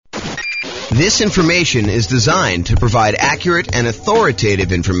This information is designed to provide accurate and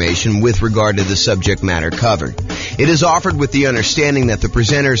authoritative information with regard to the subject matter covered. It is offered with the understanding that the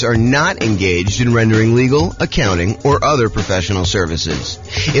presenters are not engaged in rendering legal, accounting, or other professional services.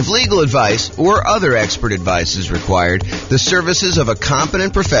 If legal advice or other expert advice is required, the services of a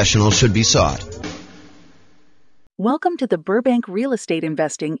competent professional should be sought. Welcome to the Burbank Real Estate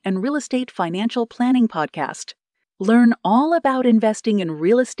Investing and Real Estate Financial Planning Podcast. Learn all about investing in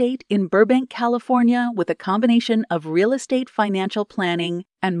real estate in Burbank, California, with a combination of real estate financial planning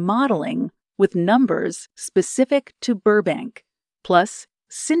and modeling with numbers specific to Burbank, plus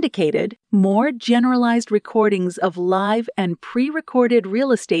syndicated, more generalized recordings of live and pre-recorded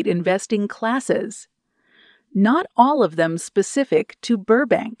real estate investing classes. Not all of them specific to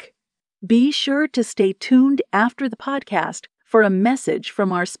Burbank. Be sure to stay tuned after the podcast for a message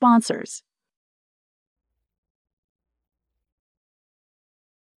from our sponsors.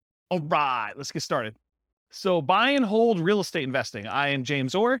 All right, let's get started. So buy and hold real estate investing. I am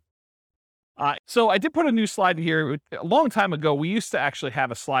James Orr. So I did put a new slide in here. A long time ago, we used to actually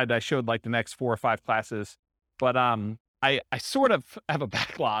have a slide that I showed like the next 4 or 5 classes. But I sort of have a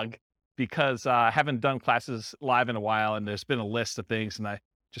backlog because I haven't done classes live in a while, and there's been a list of things, and I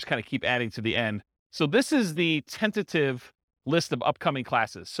just kind of keep adding to the end. So this is the tentative list of upcoming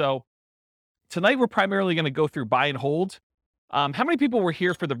classes. So tonight, we're primarily going to go through buy and hold. How many people were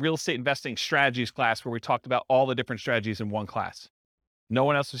here for the real estate investing strategies class where we talked about all the different strategies in one class? No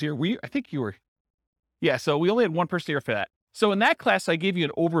one else was here? I think you were. Yeah, so we only had one person here for that. So in that class, I gave you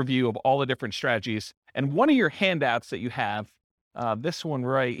an overview of all the different strategies. And one of your handouts that you have, this one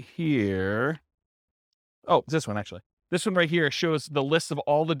right here. Oh, this one actually. This one right here shows the list of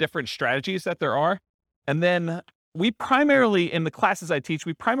all the different strategies that there are. And then we primarily, in the classes I teach,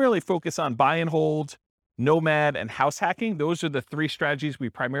 we primarily focus on buy and hold, nomad, and house hacking. Those are the 3 strategies we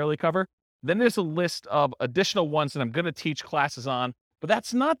primarily cover. Then there's a list of additional ones that I'm going to teach classes on, but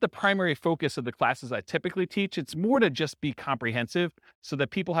that's not the primary focus of the classes I typically teach. It's more to just be comprehensive so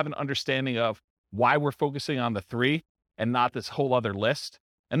that people have an understanding of why we're focusing on the 3 and not this whole other list.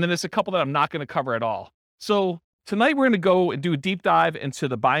 And then there's a couple that I'm not going to cover at all. So tonight we're going to go and do a deep dive into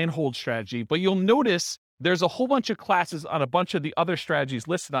the buy and hold strategy, but you'll notice there's a whole bunch of classes on a bunch of the other strategies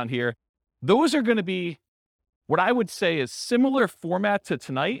listed on here. Those are going to be what I would say is similar format to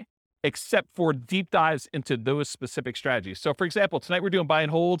tonight, except for deep dives into those specific strategies. So for example, tonight we're doing buy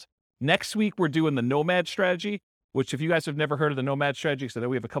and hold. Next week, we're doing the nomad strategy, which if you guys have never heard of the nomad strategy, because I know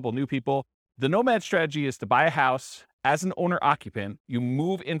we have a couple of new people, the nomad strategy is to buy a house as an owner occupant. You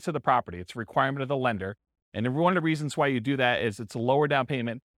move into the property. It's a requirement of the lender. And one of the reasons why you do that is it's a lower down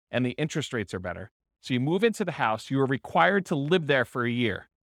payment and the interest rates are better. So you move into the house, you are required to live there for a year.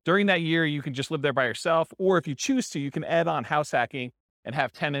 During that year, you can just live there by yourself, or if you choose to, you can add on house hacking and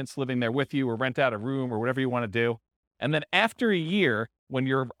have tenants living there with you or rent out a room or whatever you want to do. And then after a year, when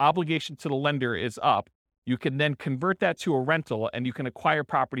your obligation to the lender is up, you can then convert that to a rental and you can acquire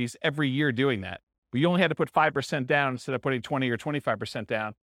properties every year doing that. But you only had to put 5% down instead of putting 20 or 25%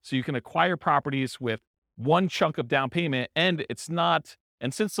 down. So you can acquire properties with one chunk of down payment, and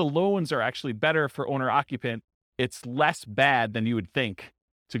since the loans are actually better for owner occupant, it's less bad than you would think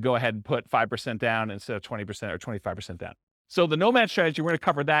to go ahead and put 5% down instead of 20% or 25% down. So the nomad strategy, we're going to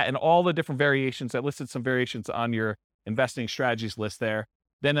cover that and all the different variations. I listed some variations on your investing strategies list there.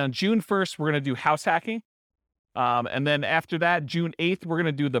 Then on June 1st, we're going to do house hacking. And then after that, June 8th, we're going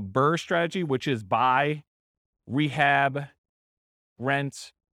to do the BRRRR strategy, which is buy, rehab,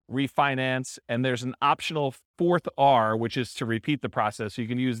 rent, refinance. And there's an optional 4th R, which is to repeat the process. So you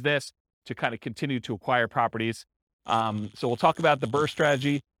can use this to kind of continue to acquire properties. So we'll talk about the BRRRR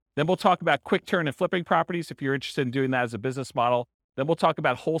strategy. Then we'll talk about quick turn and flipping properties if you're interested in doing that as a business model. Then we'll talk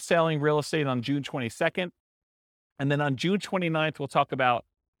about wholesaling real estate on June 22nd. And then on June 29th, we'll talk about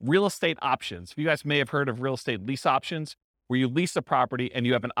real estate options. You guys may have heard of real estate lease options, where you lease a property and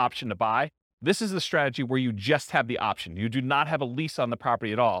you have an option to buy. This is the strategy where you just have the option. You do not have a lease on the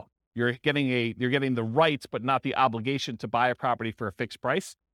property at all. You're getting the rights, but not the obligation to buy a property for a fixed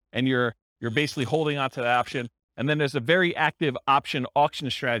price. And you're basically holding on to that option. And then there's a very active option auction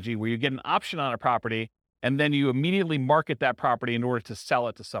strategy where you get an option on a property and then you immediately market that property in order to sell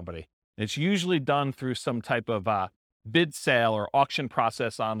it to somebody. And it's usually done through some type of bid sale or auction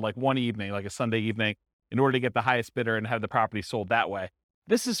process on like one evening, like a Sunday evening, in order to get the highest bidder and have the property sold that way.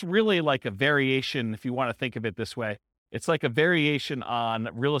 This is really like a variation, if you want to think of it this way. It's like a variation on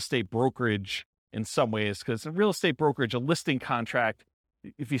real estate brokerage in some ways, because a real estate brokerage, a listing contract,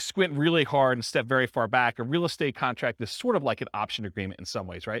 if you squint really hard and step very far back, a real estate contract is sort of like an option agreement in some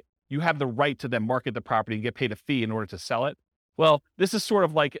ways, right? You have the right to then market the property and get paid a fee in order to sell it. Well, this is sort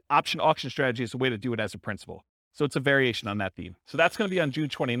of like option auction strategy is a way to do it as a principal. So it's a variation on that theme. So that's going to be on June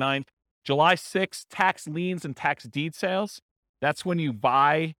 29th. July 6th, tax liens and tax deed sales. That's when you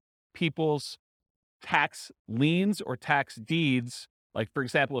buy people's tax liens or tax deeds. Like, for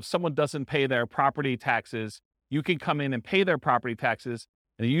example, if someone doesn't pay their property taxes, you can come in and pay their property taxes,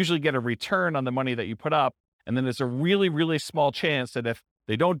 and you usually get a return on the money that you put up. And then there's a really, really small chance that if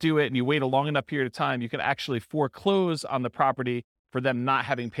they don't do it and you wait a long enough period of time, you can actually foreclose on the property for them not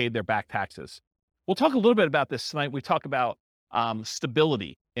having paid their back taxes. We'll talk a little bit about this tonight. We talk about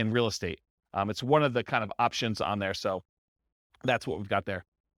stability in real estate. It's one of the kind of options on there. So that's what we've got there.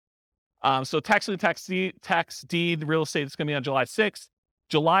 So tax lien, tax deed, real estate is going to be on July 6th.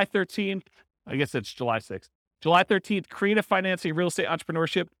 July 13th, I guess it's July 6th. July 13th, creative financing, real estate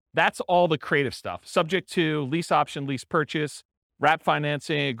entrepreneurship. That's all the creative stuff. Subject to lease option, lease purchase, wrap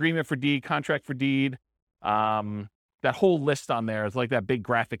financing, agreement for deed, contract for deed. That whole list on there is like that big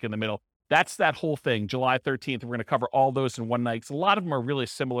graphic in the middle. That's that whole thing. July 13th, we're going to cover all those in one night. A lot of them are really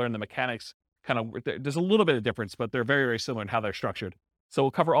similar in the mechanics. There's a little bit of difference, but they're very, very similar in how they're structured. So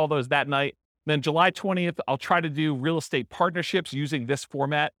we'll cover all those that night. Then July 20th, I'll try to do real estate partnerships using this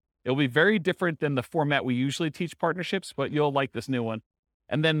format. It'll be very different than the format we usually teach partnerships, but you'll like this new one.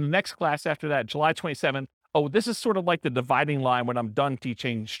 And then the next class after that, July 27th. Oh, this is sort of like the dividing line when I'm done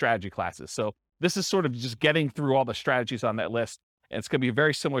teaching strategy classes. So this is sort of just getting through all the strategies on that list. And it's going to be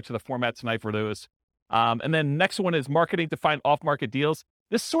very similar to the format tonight for those. And then next one is marketing to find off-market deals.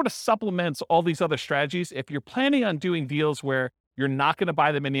 This sort of supplements all these other strategies. If you're planning on doing deals where you're not going to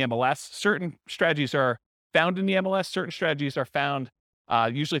buy them in the MLS, certain strategies are found in the MLS. Certain strategies are found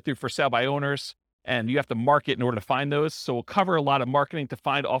usually through for sale by owners, and you have to market in order to find those. So we'll cover a lot of marketing to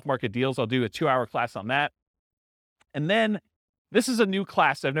find off-market deals. I'll do a 2-hour class on that. And then this is a new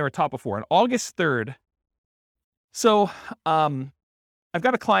class I've never taught before. On August 3rd, so I've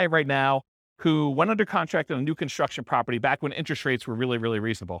got a client right now who went under contract on a new construction property back when interest rates were really, really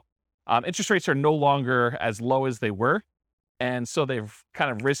reasonable. Interest rates are no longer as low as they were. And so they've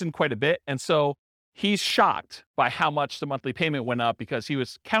kind of risen quite a bit. And so he's shocked by how much the monthly payment went up because he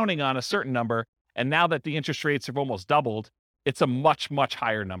was counting on a certain number. And now that the interest rates have almost doubled, it's a much, much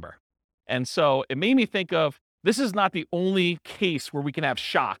higher number. And so it made me think of, this is not the only case where we can have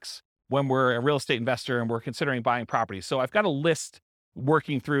shocks when we're a real estate investor and we're considering buying properties. So I've got a list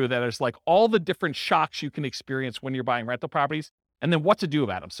working through that is like all the different shocks you can experience when you're buying rental properties and then what to do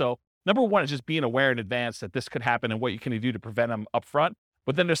about them. So number one is just being aware in advance that this could happen and what you can do to prevent them up front.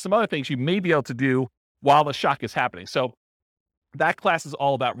 But then there's some other things you may be able to do while the shock is happening. So that class is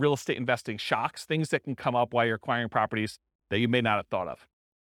all about real estate investing shocks, things that can come up while you're acquiring properties that you may not have thought of.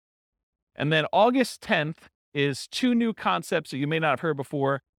 And then August 10th is 2 new concepts that you may not have heard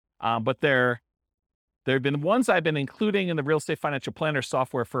before, but there have been ones I've been including in the Real Estate Financial Planner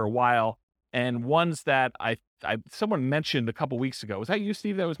software for a while, and ones that someone mentioned a couple weeks ago. Was that you,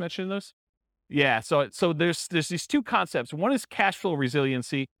 Steve, that was mentioning those? Yeah. So there's these 2 concepts. One is cash flow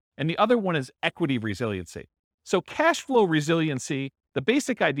resiliency, and the other one is equity resiliency. So cash flow resiliency, the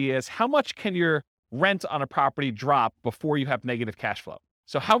basic idea is how much can your rent on a property drop before you have negative cash flow?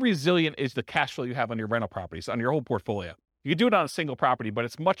 So how resilient is the cash flow you have on your rental properties, on your whole portfolio? You can do it on a single property, but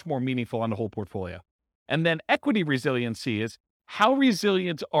it's much more meaningful on the whole portfolio. And then equity resiliency is how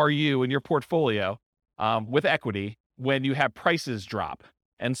resilient are you in your portfolio with equity when you have prices drop?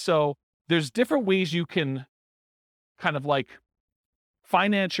 And so there's different ways you can kind of like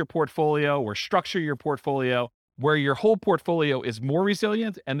finance your portfolio or structure your portfolio where your whole portfolio is more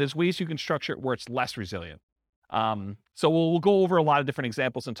resilient, and there's ways you can structure it where it's less resilient. So we'll go over a lot of different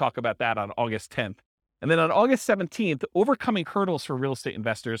examples and talk about that on August 10th. And then on August 17th, overcoming hurdles for real estate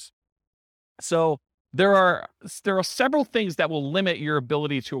investors. So there are several things that will limit your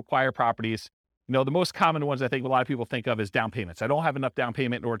ability to acquire properties. You know, the most common ones I think a lot of people think of is down payments. I don't have enough down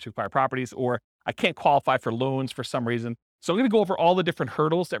payment in order to acquire properties, or I can't qualify for loans for some reason. So I'm going to go over all the different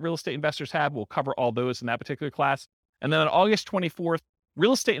hurdles that real estate investors have. We'll cover all those in that particular class. And then on August 24th,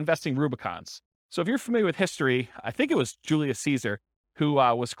 real estate investing Rubicons. So if you're familiar with history, I think it was Julius Caesar who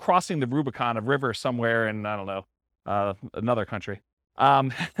was crossing the Rubicon, a river somewhere in, I don't know, another country.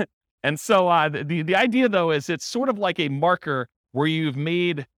 And so the idea, though, is it's sort of like a marker where you've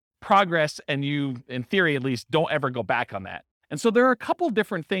made progress and you, in theory at least, don't ever go back on that. And so there are a couple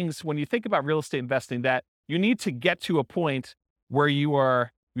different things when you think about real estate investing that you need to get to a point where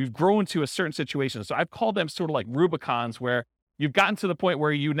you've grown to a certain situation. So I've called them sort of like Rubicons, where you've gotten to the point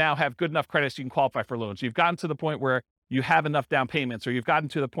where you now have good enough credit so you can qualify for loans. You've gotten to the point where you have enough down payments, or you've gotten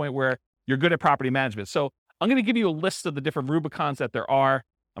to the point where you're good at property management. So I'm going to give you a list of the different Rubicons that there are.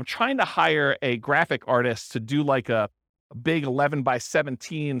 I'm trying to hire a graphic artist to do like a a big 11 by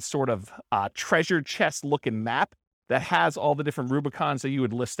 17 sort of treasure chest looking map that has all the different Rubicons that you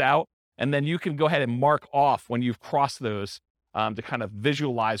would list out. And then you can go ahead and mark off when you've crossed those to kind of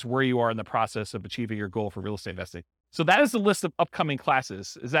visualize where you are in the process of achieving your goal for real estate investing. So that is the list of upcoming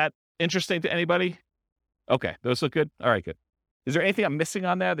classes. Is that interesting to anybody? Okay, those look good. All right, good. Is there anything I'm missing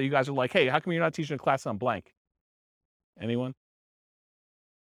on there that you guys are like, hey, how come you're not teaching a class on blank? Anyone?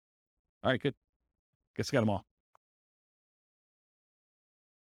 All right, good. Guess I got them all.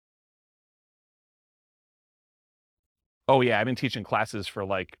 Oh yeah, I've been teaching classes for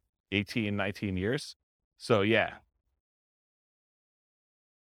like 18, 19 years. So yeah.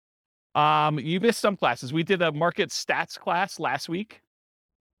 You missed some classes. We did a market stats class last week.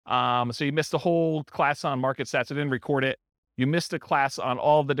 So you missed a whole class on market stats. I didn't record it. You missed a class on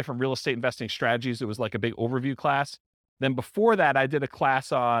all the different real estate investing strategies. It was like a big overview class. Then before that, I did a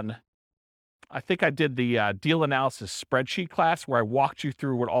class on, I think I did the deal analysis spreadsheet class where I walked you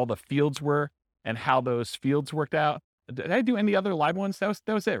through what all the fields were and how those fields worked out. Did I do any other live ones? That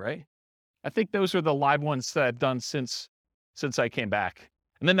was it, right? I think those are the live ones that I've done since I came back.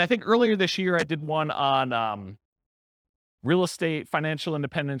 And then I think earlier this year, I did one on real estate, financial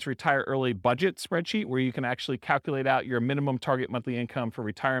independence, retire early budget spreadsheet, where you can actually calculate out your minimum target monthly income for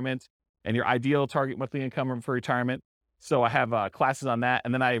retirement and your ideal target monthly income for retirement. So I have classes on that.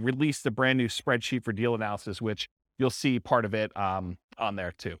 And then I released a brand new spreadsheet for deal analysis, which you'll see part of it on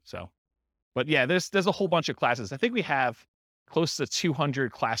there too. So, but yeah, there's a whole bunch of classes. I think we have close to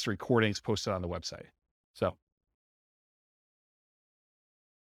 200 class recordings posted on the website. So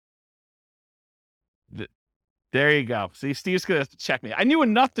there you go. See, Steve's going to check me. I knew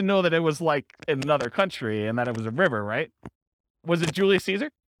enough to know that it was like in another country and that it was a river, right? Was it Julius Caesar?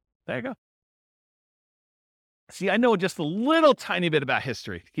 There you go. See, I know just a little tiny bit about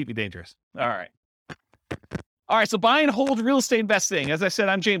history to keep me dangerous. All right. All right, so buy and hold real estate investing. As I said,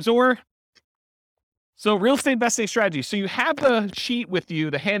 I'm James Orr. So real estate investing strategies. So you have the sheet with you,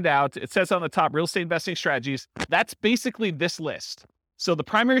 the handout. It says on the top, real estate investing strategies. That's basically this list. So the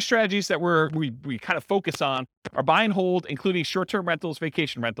primary strategies that we kind of focus on are buy and hold, including short-term rentals,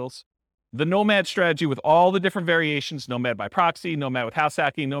 vacation rentals, the nomad strategy with all the different variations, nomad by proxy, nomad with house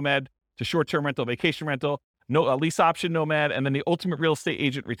hacking, nomad to short-term rental, vacation rental, lease option nomad, and then the ultimate real estate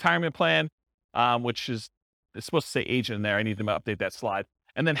agent retirement plan, which is, it's supposed to say agent in there. I need to update that slide.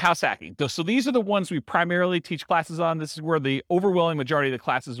 And then house hacking. So these are the ones we primarily teach classes on. This is where the overwhelming majority of the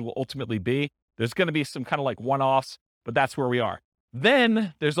classes will ultimately be. There's going to be some kind of like one-offs, but that's where we are.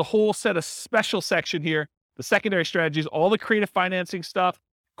 Then there's a whole set of special section here, the secondary strategies, all the creative financing stuff,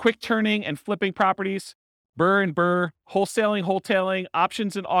 quick turning and flipping properties, BRRRR and BRRRR, wholetailing,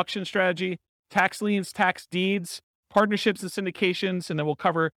 options and auction strategy, tax liens, tax deeds, partnerships and syndications, and then we'll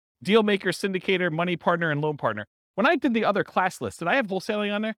cover deal maker, syndicator, money partner, and loan partner. When I did the other class list, did I have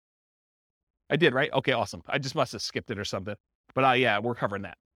wholesaling on there? I did, right? Okay, awesome. I just must have skipped it or something. But yeah, we're covering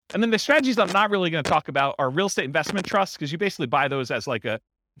that. And then the strategies I'm not really going to talk about are real estate investment trusts, because you basically buy those as like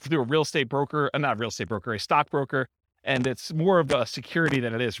through a real estate broker, not a real estate broker, a stockbroker. And it's more of a security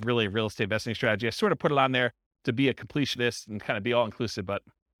than it is really a real estate investing strategy. I sort of put it on there to be a completionist and kind of be all inclusive, but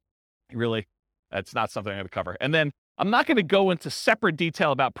really that's not something I'm going to cover. And then I'm not going to go into separate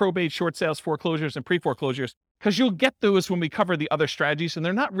detail about probate, short sales, foreclosures, and pre-foreclosures, because you'll get those when we cover the other strategies, and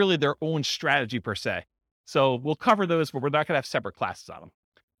they're not really their own strategy per se. So we'll cover those, but we're not going to have separate classes on them.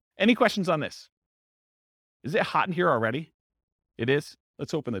 Any questions on this? Is it hot in here already? It is?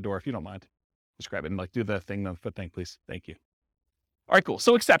 Let's open the door if you don't mind. Just grab it and like do the thing, the foot thing, please. Thank you. All right, cool.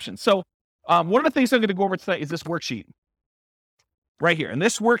 So exceptions. So one of the things I'm going to go over tonight is this worksheet right here. And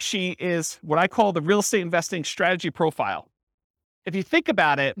this worksheet is what I call the real estate investing strategy profile. If you think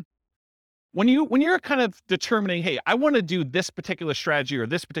about it, when you're kind of determining, hey, I want to do this particular strategy or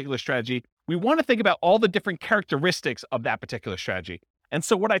this particular strategy, we want to think about all the different characteristics of that particular strategy. And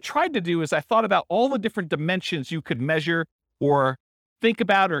so what I tried to do is I thought about all the different dimensions you could measure or think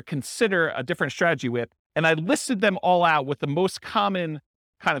about or consider a different strategy with. And I listed them all out with the most common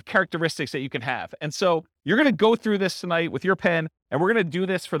kind of characteristics that you can have. And so you're going to go through this tonight with your pen, and we're going to do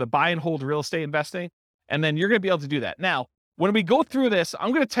this for the buy and hold real estate investing. And then you're going to be able to do that. Now, when we go through this, I'm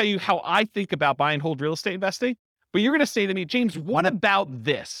going to tell you how I think about buy and hold real estate investing, but you're going to say to me, James, what about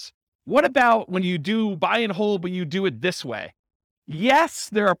this? What about when you do buy and hold, but you do it this way? Yes,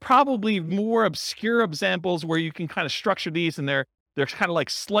 there are probably more obscure examples where you can kind of structure these, and there's kind of like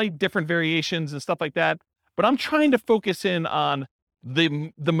slight different variations and stuff like that. But I'm trying to focus in on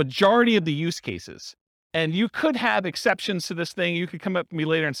the majority of the use cases. And you could have exceptions to this thing. You could come up to me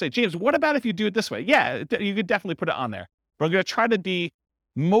later and say, James, what about if you do it this way? Yeah, you could definitely put it on there. But I'm going to try to be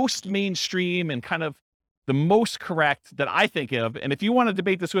most mainstream and kind of the most correct that I think of. And if you want to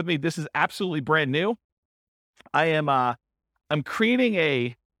debate this with me, this is absolutely brand new. I'm creating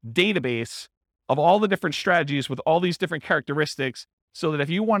a database of all the different strategies with all these different characteristics, so that if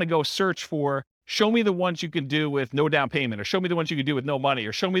you want to go search for, show me the ones you could do with no down payment, or show me the ones you could do with no money,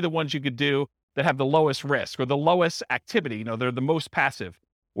 or show me the ones you could do that have the lowest risk or the lowest activity, they're the most passive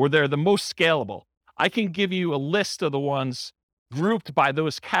or they're the most scalable. I can give you a list of the ones grouped by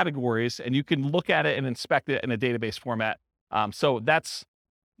those categories, and you can look at it and inspect it in a database format. So that's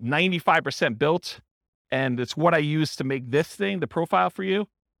 95% built, and it's what I use to make this thing, the profile for you.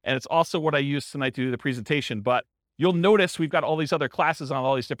 And it's also what I use tonight to do the presentation. But you'll notice we've got all these other classes on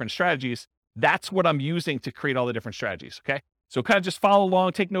all these different strategies. That's what I'm using to create all the different strategies, okay? So kind of just follow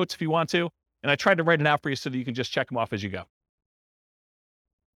along, take notes if you want to. And I tried to write it out for you so that you can just check them off as you go.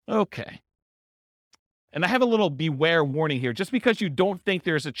 Okay. And I have a little beware warning here. Just because you don't think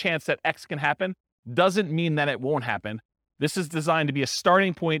there's a chance that X can happen doesn't mean that it won't happen. This is designed to be a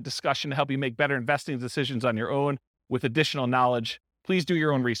starting point discussion to help you make better investing decisions on your own with additional knowledge. Please do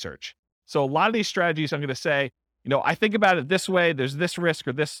your own research. So a lot of these strategies, I'm going to say, I think about it this way. There's this risk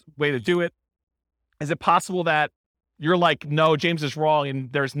or this way to do it. Is it possible that you're like, no, James is wrong,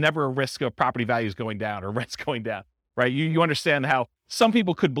 and there's never a risk of property values going down or rents going down, right? You understand how some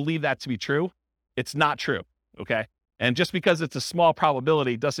people could believe that to be true. It's not true, okay? And just because it's a small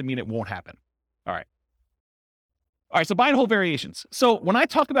probability doesn't mean it won't happen. All right, so buy and hold variations. So when I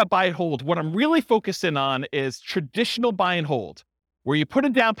talk about buy and hold, what I'm really focusing on is traditional buy and hold, where you put a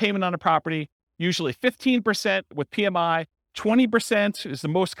down payment on a property, usually 15% with PMI, 20% is the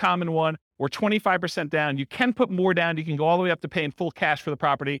most common one, or 25% down. You can put more down. You can go all the way up to paying full cash for the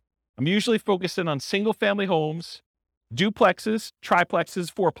property. I'm usually focusing on single family homes, duplexes,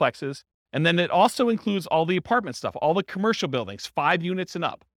 triplexes, fourplexes, and then it also includes all the apartment stuff, all the commercial buildings, 5 units and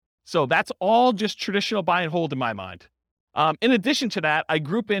up. So that's all just traditional buy and hold in my mind. In addition to that, I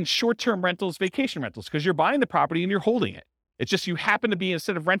group in short-term rentals, vacation rentals, because you're buying the property and you're holding it. It's just you happen to be,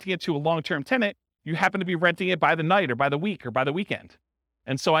 instead of renting it to a long-term tenant, you happen to be renting it by the night or by the week or by the weekend.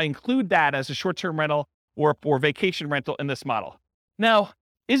 And so I include that as a short-term rental or vacation rental in this model. Now,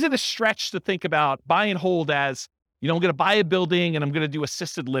 is it a stretch to think about buy and hold as, I'm going to buy a building and I'm going to do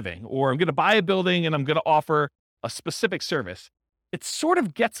assisted living, or I'm going to buy a building and I'm going to offer a specific service? It sort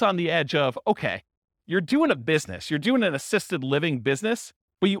of gets on the edge of, okay, you're doing a business, you're doing an assisted living business,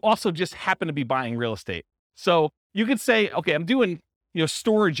 but you also just happen to be buying real estate. So you could say, okay, I'm doing,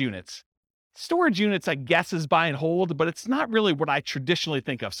 storage units. Storage units, I guess, is buy and hold, but it's not really what I traditionally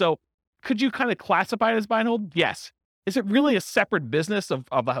think of. So could you kind of classify it as buy and hold? Yes. Is it really a separate business of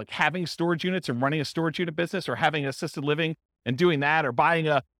like having storage units and running a storage unit business, or having assisted living and doing that, or buying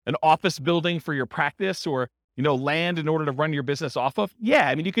an office building for your practice, or land in order to run your business off of? Yeah,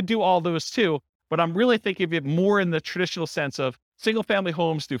 I mean, you could do all those too, but I'm really thinking of it more in the traditional sense of single family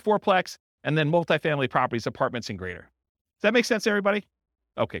homes through fourplex, and then multifamily properties, apartments, and greater. Does that make sense, everybody?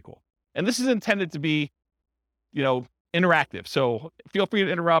 Okay, cool. And this is intended to be, interactive. So feel free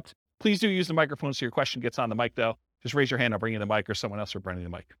to interrupt. Please do use the microphone so your question gets on the mic, though. Just raise your hand. I'll bring you the mic, or someone else will bring you the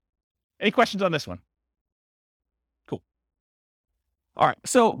mic. Any questions on this one? Cool. All right.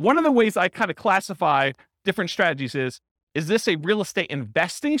 So one of the ways I kind of classify different strategies is this a real estate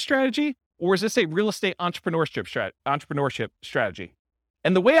investing strategy, or is this a real estate entrepreneurship strategy?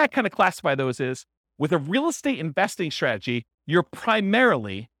 And the way I kind of classify those is, with a real estate investing strategy, you're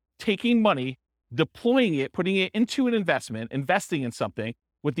primarily taking money, deploying it, putting it into an investment, investing in something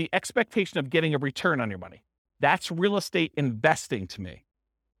with the expectation of getting a return on your money. That's real estate investing to me.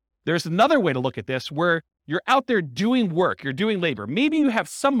 There's another way to look at this where you're out there doing work, you're doing labor. Maybe you have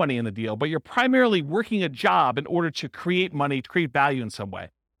some money in the deal, but you're primarily working a job in order to create money, to create value in some way.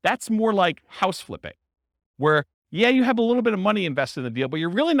 That's more like house flipping, where, yeah, you have a little bit of money invested in the deal, but you're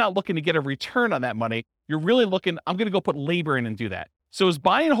really not looking to get a return on that money. You're really looking, I'm going to go put labor in and do that. So is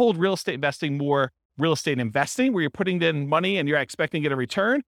buy and hold real estate investing more real estate investing, where you're putting in money and you're expecting to get a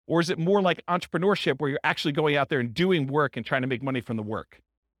return? Or is it more like entrepreneurship, where you're actually going out there and doing work and trying to make money from the work?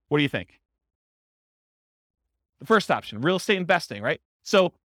 What do you think? The first option, real estate investing, right?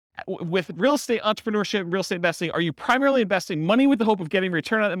 So with real estate entrepreneurship, real estate investing, are you primarily investing money with the hope of getting a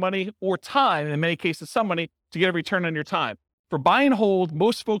return on that money, or time, and in many cases, some money to get a return on your time? For buy and hold,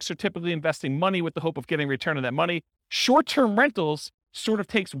 most folks are typically investing money with the hope of getting a return on that money. Short-term rentals sort of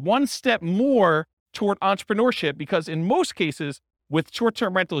takes one step more toward entrepreneurship, because in most cases, with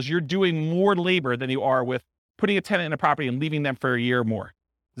short-term rentals, you're doing more labor than you are with putting a tenant in a property and leaving them for a year or more.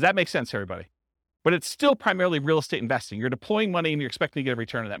 Does that make sense, everybody? But it's still primarily real estate investing. You're deploying money and you're expecting to get a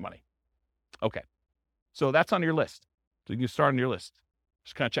return on that money. Okay. So that's on your list. So you can start on your list.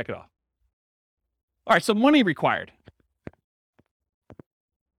 Just kind of check it off. All right, so money required.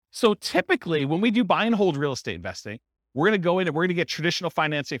 So typically when we do buy and hold real estate investing, we're going to go in and we're going to get traditional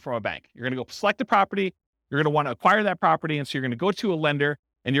financing from a bank. You're going to go select the property. You're going to want to acquire that property. And so you're going to go to a lender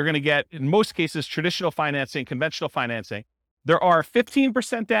and you're going to get, in most cases, traditional financing, conventional financing. There are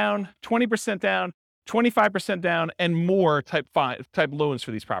 15% down, 20% down, 25% down, and more type loans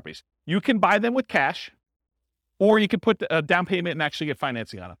for these properties. You can buy them with cash, or you can put a down payment and actually get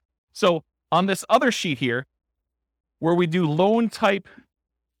financing on them. So on this other sheet here, where we do loan type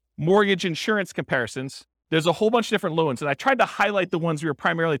mortgage insurance comparisons, there's a whole bunch of different loans. And I tried to highlight the ones we were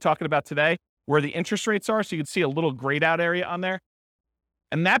primarily talking about today, where the interest rates are. So you can see a little grayed out area on there.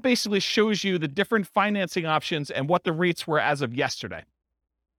 And that basically shows you the different financing options and what the rates were as of yesterday.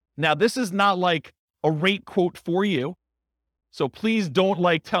 Now, this is not like a rate quote for you. So please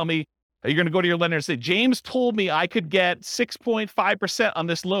don't tell me you're going to go to your lender and say, James told me I could get 6.5% on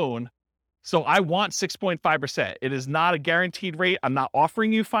this loan, so I want 6.5%. It is not a guaranteed rate. I'm not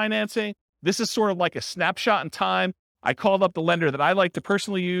offering you financing. This is sort of like a snapshot in time. I called up the lender that I like to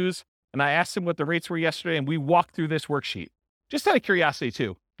personally use, and I asked him what the rates were yesterday, and we walked through this worksheet. Just out of curiosity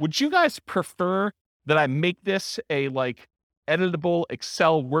too, would you guys prefer that I make this a editable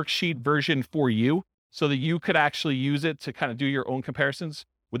Excel worksheet version for you so that you could actually use it to kind of do your own comparisons?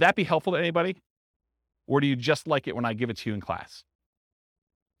 Would that be helpful to anybody? Or do you just like it when I give it to you in class?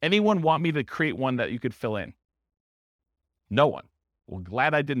 Anyone want me to create one that you could fill in? No one. Well,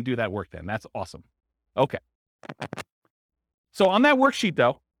 glad I didn't do that work then. That's awesome. Okay. So on that worksheet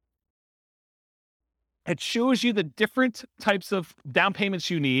though, it shows you the different types of down payments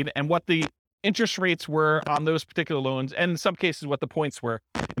you need and what the interest rates were on those particular loans, and in some cases what the points were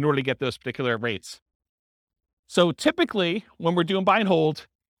in order to get those particular rates. So typically when we're doing buy and hold,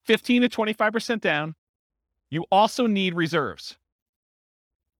 15 to 25% down, you also need reserves.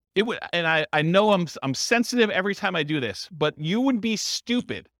 It would, and I know I'm sensitive every time I do this, but you would be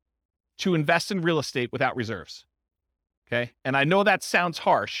stupid to invest in real estate without reserves. Okay? And I know that sounds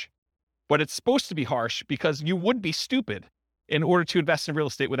harsh, but it's supposed to be harsh because you would be stupid in order to invest in real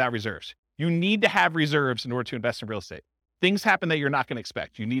estate without reserves. You need to have reserves in order to invest in real estate. Things happen that you're not going to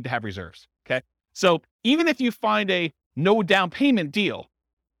expect. You need to have reserves. Okay? So even if you find a no down payment deal,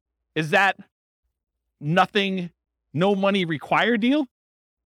 is that nothing, no money required deal?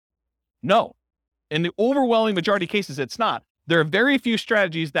 No. In the overwhelming majority of cases, it's not. There are very few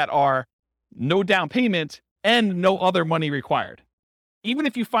strategies that are no down payment and no other money required. Even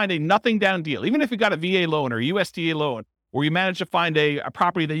if you find a nothing down deal, even if you got a VA loan or USDA loan, or you manage to find a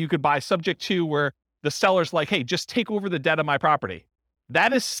property that you could buy subject to where the seller's like, hey, just take over the debt of my property.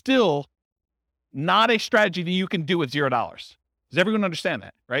 That is still not a strategy that you can do with $0. Does everyone understand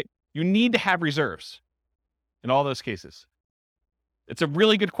that, right? You need to have reserves in all those cases. It's a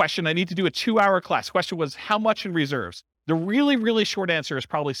really good question. I need to do a 2-hour class. Question was, how much in reserves? The really, really short answer is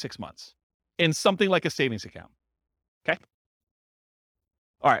probably 6 months in something like a savings account. Okay.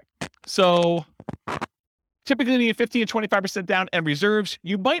 All right. So typically you need 15 to 25% down and reserves.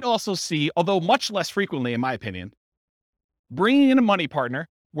 You might also see, although much less frequently, in my opinion, bringing in a money partner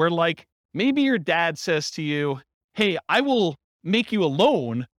where maybe your dad says to you, hey, I will make you a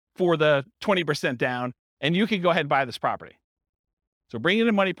loan for the 20% down and you can go ahead and buy this property. So bring in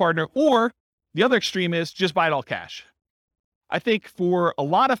a money partner, or the other extreme is just buy it all cash. I think for a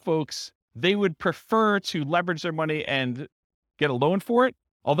lot of folks, they would prefer to leverage their money and get a loan for it.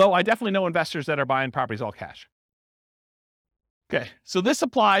 Although I definitely know investors that are buying properties all cash. Okay, so this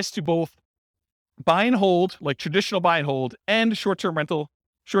applies to both buy and hold, like traditional buy and hold, and short-term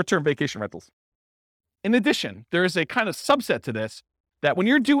vacation rentals. In addition, there is a kind of subset to this that when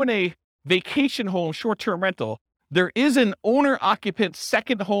you're doing a vacation home short-term rental, there is an owner-occupant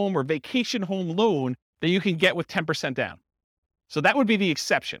second home or vacation home loan that you can get with 10% down. So that would be the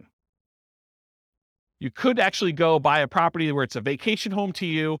exception. You could actually go buy a property where it's a vacation home to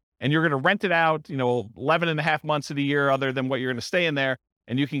you and you're going to rent it out, 11 and a half months of the year other than what you're going to stay in there,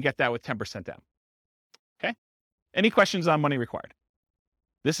 and you can get that with 10% down. Okay? Any questions on money required?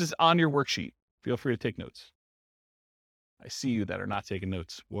 This is on your worksheet. Feel free to take notes. I see you that are not taking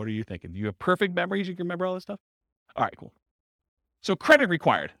notes. What are you thinking? Do you have perfect memories? You can remember all this stuff? All right, cool. So credit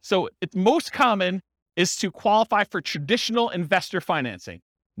required. So it's most common is to qualify for traditional investor financing,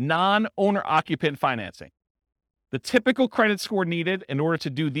 non-owner occupant financing. The typical credit score needed in order to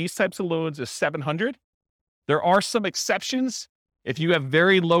do these types of loans is 700. There are some exceptions if you have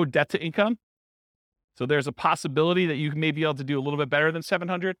very low debt to income. So there's a possibility that you may be able to do a little bit better than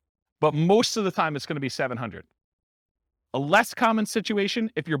 700, but most of the time it's going to be 700. A less common situation,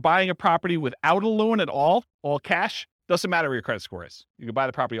 if you're buying a property without a loan at all cash, doesn't matter what your credit score is. You can buy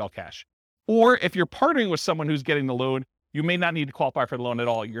the property all cash. Or if you're partnering with someone who's getting the loan, you may not need to qualify for the loan at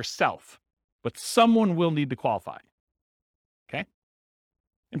all yourself, but someone will need to qualify. Okay?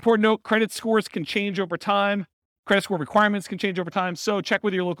 Important note, credit scores can change over time. Credit score requirements can change over time. So check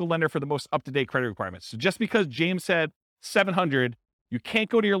with your local lender for the most up-to-date credit requirements. So just because James said 700, you can't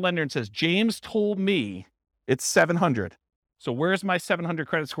go to your lender and says, James told me it's 700. So where's my 700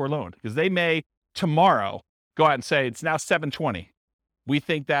 credit score loan? Because they may tomorrow go out and say it's now 720. We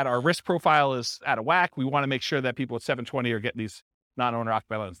think that our risk profile is out of whack. We want to make sure that people at 720 are getting these non-owner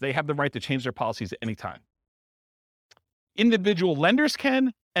occupied loans. They have the right to change their policies at any time. Individual lenders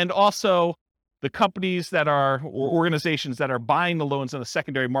can, and also the companies that are, or organizations that are buying the loans in the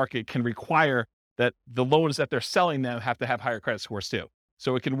secondary market can require that the loans that they're selling them have to have higher credit scores too.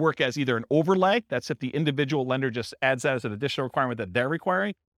 So it can work as either an overlay, that's if the individual lender just adds that as an additional requirement that they're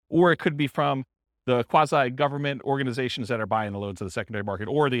requiring, or it could be from the quasi-government organizations that are buying the loans in the secondary market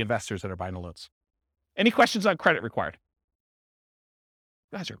or the investors that are buying the loans. Any questions on credit required?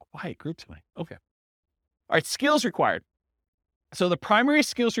 You guys are a quiet group tonight. Okay. All right, skills required. So the primary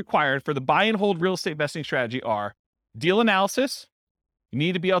skills required for the buy and hold real estate investing strategy are deal analysis. You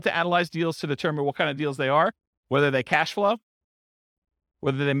need to be able to analyze deals to determine what kind of deals they are, whether they cash flow,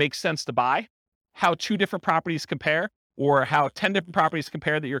 whether they make sense to buy, how 2 different properties compare, or how 10 different properties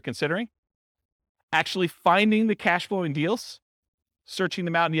compare that you're considering. Actually finding the cash flowing deals, searching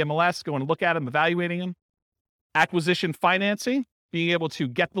them out in the MLS, going to look at them, evaluating them. Acquisition financing, being able to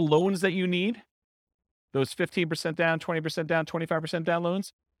get the loans that you need, those 15% down, 20% down, 25% down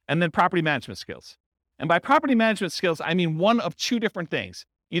loans, and then property management skills. And by property management skills, I mean one of 2 different things.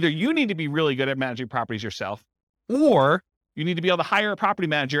 Either you need to be really good at managing properties yourself, or you need to be able to hire a property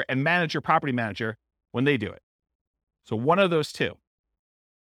manager and manage your property manager when they do it. So one of those 2.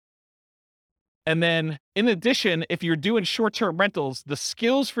 And then in addition, if you're doing short-term rentals, the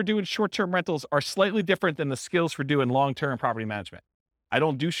skills for doing short-term rentals are slightly different than the skills for doing long-term property management. I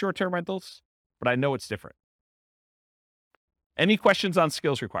don't do short-term rentals, but I know it's different. Any questions on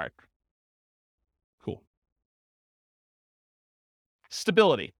skills required? Cool.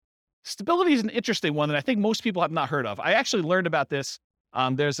 Stability. Stability is an interesting one that I think most people have not heard of. I actually learned about this.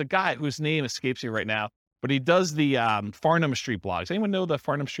 There's a guy whose name escapes me right now, but he does the Farnham Street blogs. Anyone know the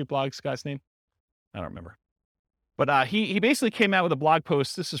Farnham Street blogs guy's name? I don't remember. But he basically came out with a blog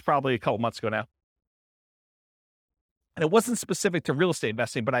post. This is probably a couple months ago now. And it wasn't specific to real estate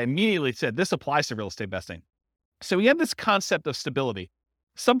investing, but I immediately said, this applies to real estate investing. So we have this concept of stability.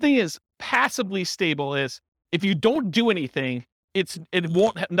 Something is passively stable is if you don't do anything,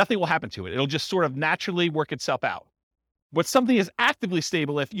 nothing will happen to it. It'll just sort of naturally work itself out. But something is actively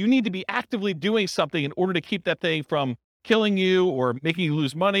stable if you need to be actively doing something in order to keep that thing from killing you or making you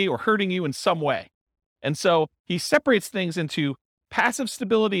lose money or hurting you in some way. And so he separates things into passive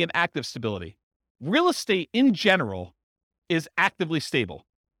stability and active stability. Real estate in general is actively stable.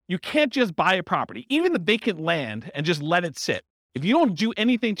 You can't just buy a property, even the vacant land, and just let it sit. If you don't do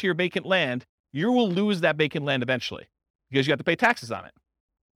anything to your vacant land, you will lose that vacant land eventually because you have to pay taxes on it.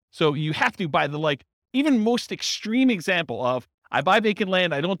 So you have to, by the even most extreme example of, I buy vacant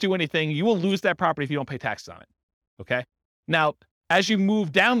land, I don't do anything, you will lose that property if you don't pay taxes on it. Okay? Now, as you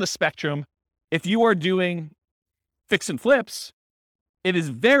move down the spectrum, if you are doing fix and flips, it is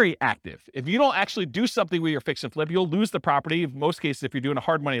very active. If you don't actually do something with your fix and flip, you'll lose the property. In most cases, if you're doing a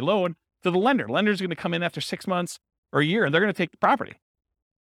hard money loan, to the lender. Lender's going to come in after 6 months or a year, and they're going to take the property.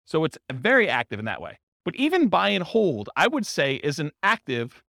 So it's very active in that way. But even buy and hold, I would say, is an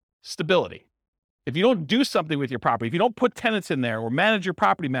active stability. If you don't do something with your property, if you don't put tenants in there or manage your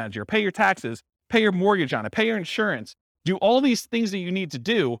property manager, pay your taxes, pay your mortgage on it, pay your insurance, do all these things that you need to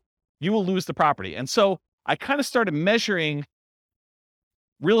do, you will lose the property. And so I kind of started measuring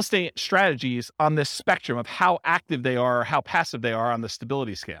real estate strategies on this spectrum of how active they are or how passive they are on the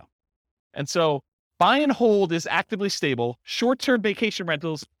stability scale. And so buy and hold is actively stable. Short-term vacation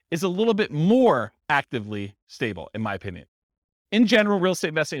rentals is a little bit more actively stable, in my opinion. In general, real estate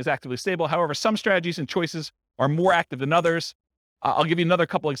investing is actively stable. However, some strategies and choices are more active than others. I'll give you another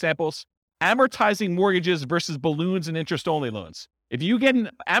couple examples. Amortizing mortgages versus balloons and interest-only loans. If you get an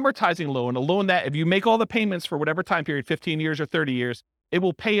amortizing loan, a loan that if you make all the payments for whatever time period, 15 years or 30 years, it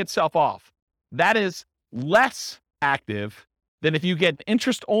will pay itself off. That is less active than if you get an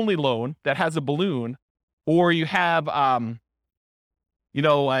interest-only loan that has a balloon, or you have, well,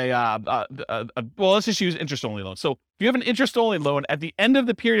 let's just use interest-only loan. So if you have an interest-only loan, at the end of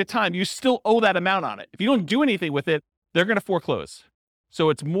the period of time, you still owe that amount on it. If you don't do anything with it, they're going to foreclose. So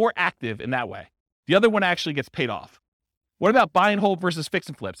it's more active in that way. The other one actually gets paid off. What about buy and hold versus fix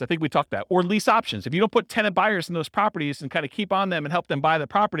and flips? I think we talked about. Or lease options. If you don't put tenant buyers in those properties and kind of keep on them and help them buy the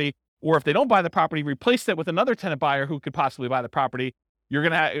property, Or if they don't buy the property, replace it with another tenant buyer who could possibly buy the property. You're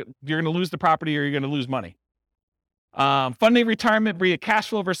gonna lose the property, or you're gonna lose money. Funding retirement via cash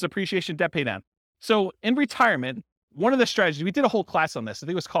flow versus appreciation, debt pay down. So in retirement, one of the strategies, we did a whole class on this. I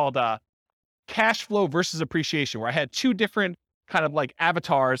think it was called cash flow versus appreciation, where I had two different kind of like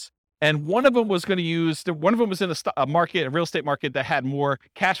avatars, and one of them was going to use, one of them was in a market, a real estate market that had more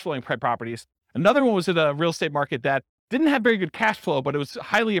cash flowing properties. Another one was in a real estate market that didn't have very good cash flow, but it was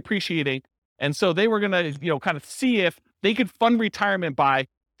highly appreciating. And so they were going to, kind of see if they could fund retirement by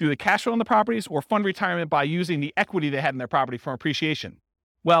through the cash flow on the properties, or fund retirement by using the equity they had in their property from appreciation.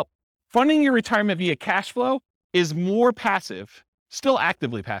 Well, funding your retirement via cash flow is more passive, still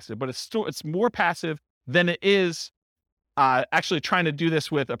actively passive, but it's more passive than it is actually trying to do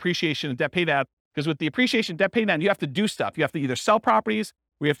this with appreciation and debt pay down. Because with the appreciation debt pay down, you have to do stuff. You have to either sell properties,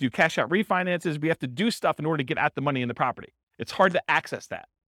 we have to do cash out refinances, we have to do stuff in order to get at the money in the property. It's hard to access that.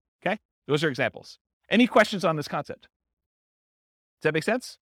 Okay, those are examples. Any questions on this concept? Does that make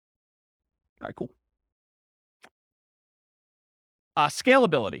sense? All right, cool.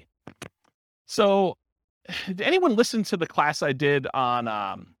 Scalability. So did anyone listen to the class I did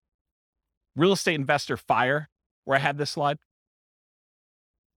on Real Estate Investor FIRE, where I had this slide?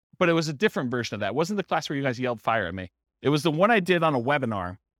 But it was a different version of that. It wasn't the class where you guys yelled fire at me. It was the one I did on a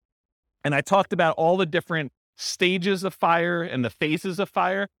webinar. And I talked about all the different stages of FIRE and the phases of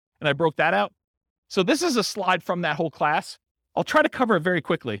FIRE, and I broke that out. So this is a slide from that whole class. I'll try to cover it very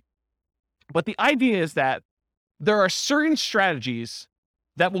quickly. But the idea is that there are certain strategies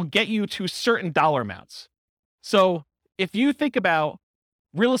that will get you to certain dollar amounts. So if you think about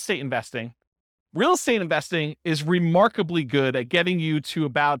real estate investing is remarkably good at getting you to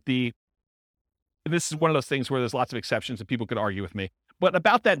about this is one of those things where there's lots of exceptions and people could argue with me, but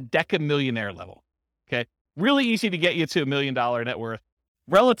about that decamillionaire level. Okay. Really easy to get you to $1 million net worth,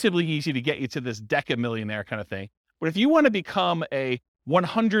 relatively easy to get you to this decamillionaire kind of thing. But if you want to become a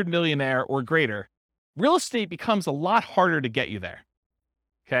 100 millionaire or greater, real estate becomes a lot harder to get you there.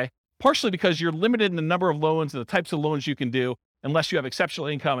 Okay. Partially because you're limited in the number of loans and the types of loans you can do unless you have exceptional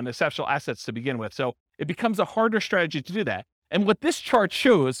income and exceptional assets to begin with. So it becomes a harder strategy to do that. And what this chart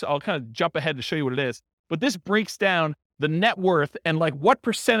shows, I'll kind of jump ahead to show you what it is, but this breaks down the net worth and like what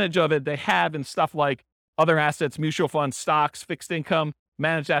percentage of it they have in stuff like other assets, mutual funds, stocks, fixed income,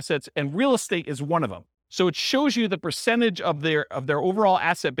 managed assets, and real estate is one of them. So it shows you the percentage of their overall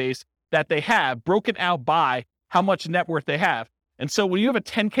asset base that they have broken out by how much net worth they have. And so when you have a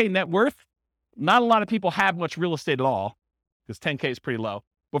 10K net worth, not a lot of people have much real estate at all, because 10K is pretty low.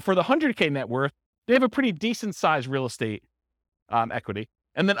 But for the 100K net worth, they have a pretty decent sized real estate equity.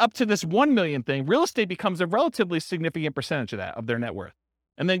 And then up to this 1 million thing, real estate becomes a relatively significant percentage of that, of their net worth.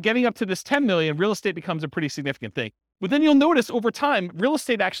 And then getting up to this 10 million, real estate becomes a pretty significant thing. But then you'll notice over time, real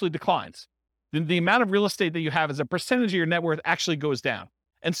estate actually declines. The amount of real estate that you have as a percentage of your net worth actually goes down.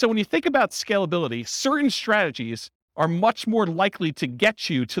 And so when you think about scalability, certain strategies are much more likely to get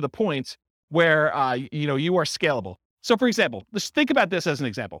you to the point where you are scalable. So for example, let's think about this as an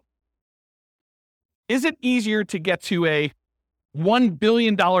example. Is it easier to get to a $1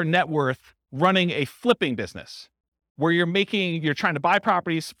 billion net worth running a flipping business where you're trying to buy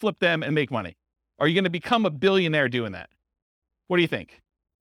properties, flip them, and make money? Are you going to become a billionaire doing that? What do you think?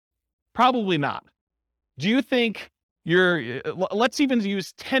 Probably not. Do you think let's even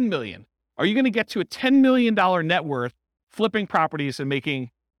use 10 million. Are you going to get to a $10 million net worth flipping properties and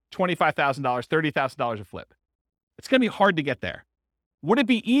making $25,000, $30,000 a flip? It's going to be hard to get there. Would it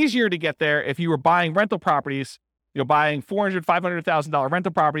be easier to get there if you were buying rental properties, buying $400,000, $500,000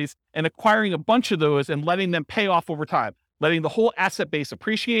 rental properties and acquiring a bunch of those and letting them pay off over time, letting the whole asset base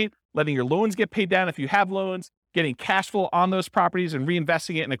appreciate, letting your loans get paid down if you have loans, getting cash flow on those properties and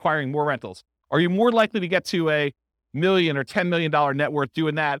reinvesting it and acquiring more rentals? Are you more likely to get to a million or $10 million net worth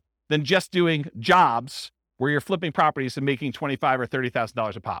doing that than just doing jobs where you're flipping properties and making $25,000 or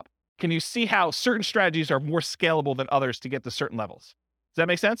 $30,000 a pop? Can you see how certain strategies are more scalable than others to get to certain levels? Does that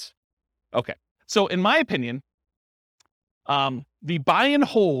make sense? Okay. So in my opinion, the buy and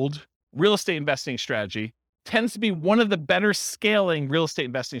hold real estate investing strategy tends to be one of the better scaling real estate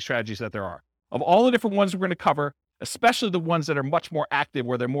investing strategies that there are. Of all the different ones we're going to cover, especially the ones that are much more active,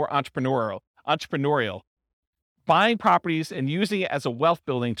 where they're more entrepreneurial, buying properties and using it as a wealth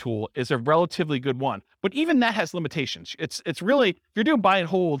building tool is a relatively good one. But even that has limitations. It's really, if you're doing buy and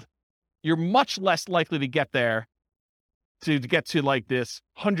hold, you're much less likely to get there, to get to like this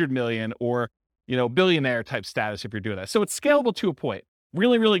 100 million or, billionaire type status if you're doing that. So it's scalable to a point.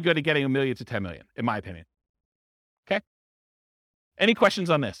 Really, really good at getting 1 million to 10 million, in my opinion. Okay. Any questions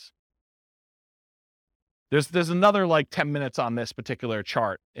on this? There's another like 10 minutes on this particular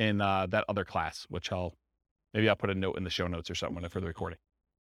chart in that other class, which I'll put a note in the show notes or something for the recording.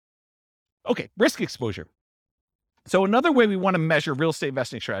 Okay, risk exposure. So another way we want to measure real estate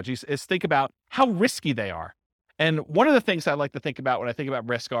investing strategies is think about how risky they are. And one of the things I like to think about when I think about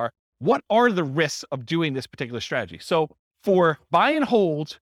risk are, what are the risks of doing this particular strategy? So for buy and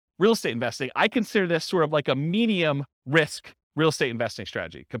hold real estate investing, I consider this sort of like a medium risk real estate investing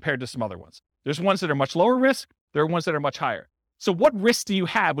strategy compared to some other ones. There's ones that are much lower risk. There are ones that are much higher. So what risk do you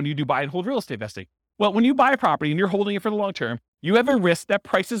have when you do buy and hold real estate investing? Well, when you buy a property and you're holding it for the long term, you have a risk that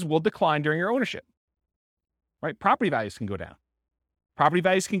prices will decline during your ownership, right? Property values can go down. Property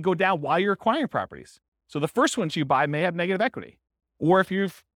values can go down while you're acquiring properties. So the first ones you buy may have negative equity, or if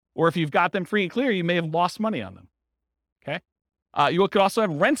you've got them free and clear, you may have lost money on them. Okay. You could also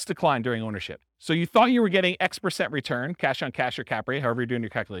have rents decline during ownership. So you thought you were getting X% return, cash on cash or cap rate, however you're doing your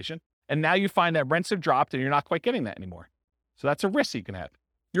calculation. And now you find that rents have dropped and you're not quite getting that anymore. So that's a risk you can have.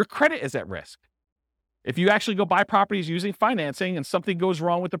 Your credit is at risk. If you actually go buy properties using financing and something goes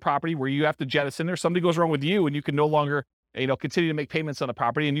wrong with the property where you have to jettison, or something goes wrong with you and you can no longer, continue to make payments on the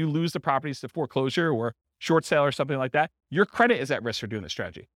property and you lose the properties to foreclosure or short sale or something like that, your credit is at risk for doing this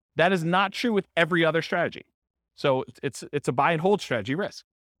strategy. That is not true with every other strategy. So it's a buy and hold strategy risk.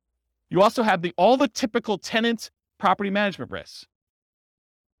 You also have all the typical tenant property management risks.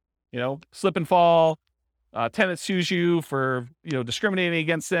 Slip and fall, tenant sues you for, discriminating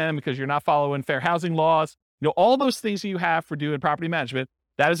against them because you're not following fair housing laws. All those things that you have for doing property management,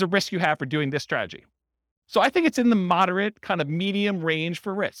 that is a risk you have for doing this strategy. So I think it's in the moderate kind of medium range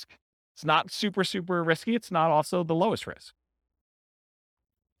for risk. It's not super, super risky. It's not also the lowest risk.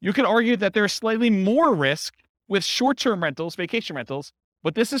 You could argue that there's slightly more risk with short-term rentals, vacation rentals,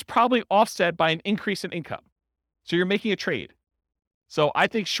 but this is probably offset by an increase in income. So you're making a trade. So I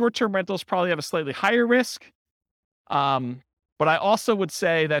think short-term rentals probably have a slightly higher risk. But I also would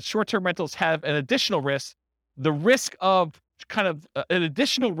say that short-term rentals have an additional risk, the risk of an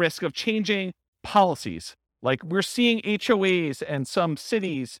additional risk of changing policies. Like we're seeing HOAs and some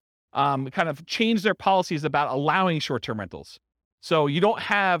cities kind of change their policies about allowing short-term rentals. So you don't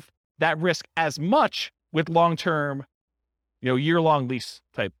have that risk as much with long-term, year-long lease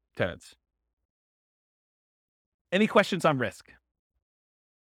type tenants. Any questions on risk?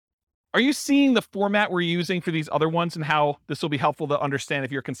 Are you seeing the format we're using for these other ones and how this will be helpful to understand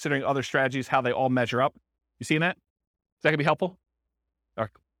if you're considering other strategies, how they all measure up? You seeing that? Is that going to be helpful?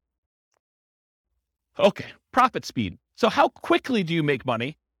 Okay, profit speed. So how quickly do you make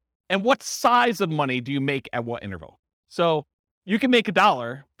money and what size of money do you make at what interval? So you can make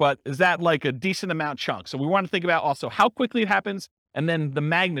 $1, but is that like a decent amount chunk? So we want to think about also how quickly it happens and then the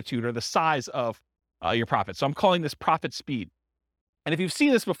magnitude or the size of your profit. So I'm calling this profit speed. And if you've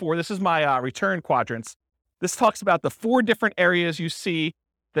seen this before, this is my return quadrants. This talks about the 4 different areas you see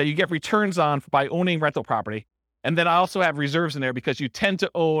that you get returns on by owning rental property. And then I also have reserves in there because you tend to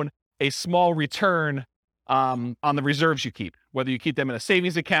own a small return on the reserves you keep. Whether you keep them in a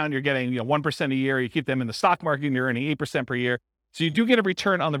savings account, you're getting 1% a year. You keep them in the stock market, and you're earning 8% per year. So you do get a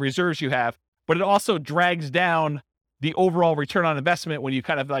return on the reserves you have, but it also drags down the overall return on investment when you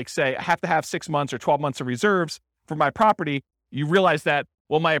kind of like say, I have to have 6 months or 12 months of reserves for my property. You realize that,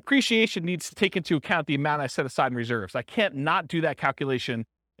 well, my appreciation needs to take into account the amount I set aside in reserves. I can't not do that calculation,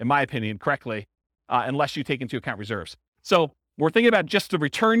 in my opinion, correctly, unless you take into account reserves. So we're thinking about just the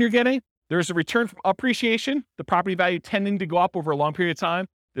return you're getting. There's a return from appreciation, the property value tending to go up over a long period of time.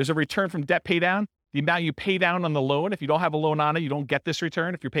 There's a return from debt pay down, the amount you pay down on the loan. If you don't have a loan on it, you don't get this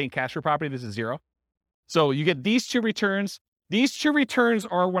return. If you're paying cash for property, this is 0. So you get these 2 returns. These 2 returns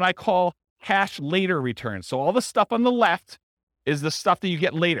are what I call cash later returns. So all the stuff on the left is the stuff that you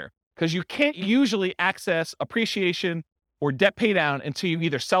get later, because you can't usually access appreciation or debt pay down until you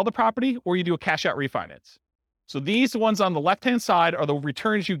either sell the property or you do a cash out refinance. So these ones on the left-hand side are the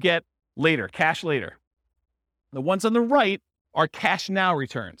returns you get later, cash later. The ones on the right are cash now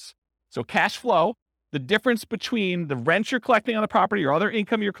returns. So cash flow, the difference between the rent you're collecting on the property or other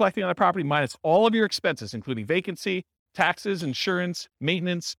income you're collecting on the property minus all of your expenses, including vacancy, taxes, insurance,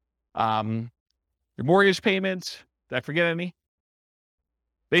 maintenance, your mortgage payments. Did I forget any?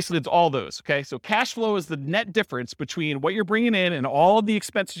 Basically, it's all those, okay? So cash flow is the net difference between what you're bringing in and all of the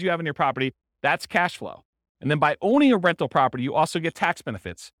expenses you have in your property. That's cash flow. And then by owning a rental property, you also get tax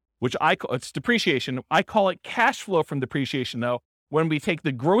benefits, which it's depreciation. I call it cash flow from depreciation, though, when we take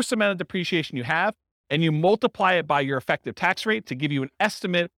the gross amount of depreciation you have and you multiply it by your effective tax rate to give you an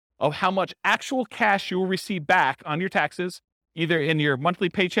estimate of how much actual cash you will receive back on your taxes, either in your monthly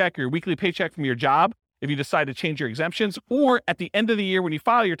paycheck or your weekly paycheck from your job, if you decide to change your exemptions, or at the end of the year when you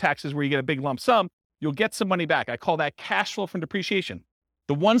file your taxes where you get a big lump sum, you'll get some money back. I call that cash flow from depreciation.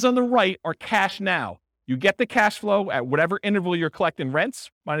 The ones on the right are cash now. You get the cash flow at whatever interval you're collecting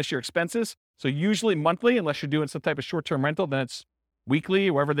rents minus your expenses. So usually monthly, unless you're doing some type of short-term rental, then it's weekly,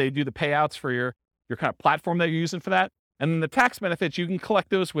 wherever they do the payouts for your kind of platform that you're using for that. And then the tax benefits, you can collect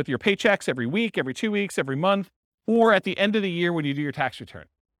those with your paychecks every week, every 2 weeks, every month, or at the end of the year when you do your tax return.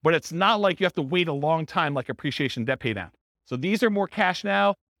 But it's not like you have to wait a long time like appreciation debt pay down. So these are more cash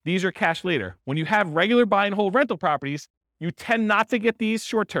now. These are cash later. When you have regular buy and hold rental properties, you tend not to get these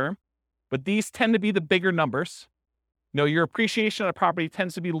short term, but these tend to be the bigger numbers. Your appreciation on a property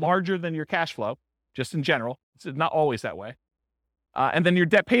tends to be larger than your cash flow, just in general. It's not always that way. And then your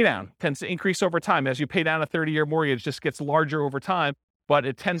debt pay down tends to increase over time. As you pay down a 30-year mortgage, just gets larger over time, but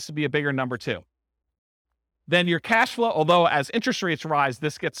it tends to be a bigger number too. Then your cash flow, although as interest rates rise,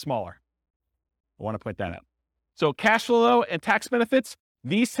 this gets smaller. I want to point that out. So cash flow and tax benefits,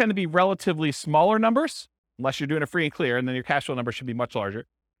 these tend to be relatively smaller numbers, unless you're doing a free and clear, and then your cash flow number should be much larger.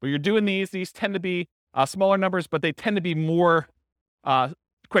 But you're doing these tend to be smaller numbers, but they tend to be more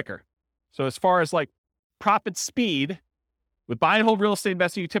quicker. So as far as like profit speed, with buy and hold real estate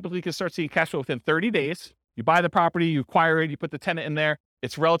investing, you typically can start seeing cash flow within 30 days. You buy the property, you acquire it, you put the tenant in there.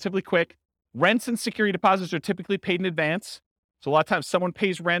 It's relatively quick. Rents and security deposits are typically paid in advance. So a lot of times someone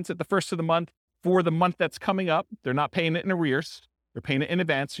pays rents at the first of the month for the month that's coming up. They're not paying it in arrears. They're paying it in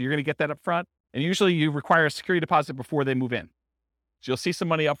advance. So you're going to get that up front. And usually you require a security deposit before they move in. So you'll see some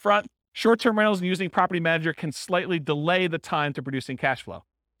money up front. Short-term rentals and using property manager can slightly delay the time to producing cash flow.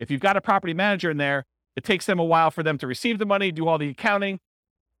 If you've got a property manager in there, it takes them a while for them to receive the money, do all the accounting,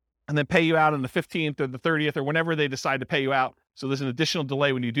 and then pay you out on the 15th or the 30th or whenever they decide to pay you out. So there's an additional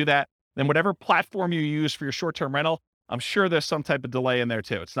delay when you do that. Then whatever platform you use for your short-term rental, I'm sure there's some type of delay in there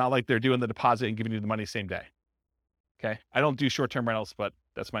too. It's not like they're doing the deposit and giving you the money same day. Okay. I don't do short-term rentals, but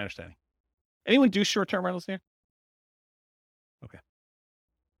that's my understanding. Anyone do short-term rentals here? Okay.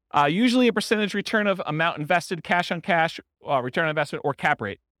 Usually a percentage return of amount invested, cash on cash, return on investment, or cap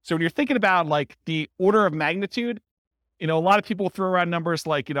rate. So when you're thinking about like the order of magnitude, a lot of people throw around numbers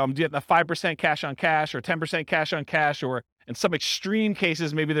like, I'm getting a 5% cash on cash or 10% cash on cash, or in some extreme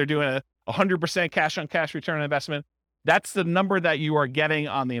cases, maybe they're doing a 100% cash on cash return on investment. That's the number that you are getting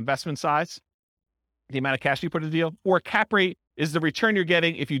on the investment size, the amount of cash you put in the deal. Or cap rate is the return you're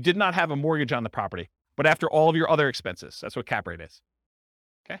getting if you did not have a mortgage on the property, but after all of your other expenses. That's what cap rate is.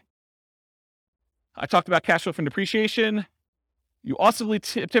 Okay. I talked about cash flow from depreciation. You also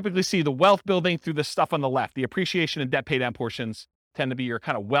typically see the wealth building through the stuff on the left. The appreciation and debt pay down portions tend to be your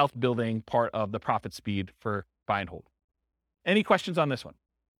kind of wealth building part of the profit speed for buy and hold. Any questions on this one?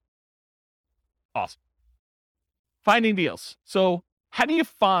 Awesome. Finding deals. So how do you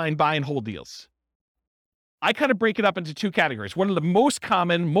find buy and hold deals? I kind of break it up into two categories. One of the most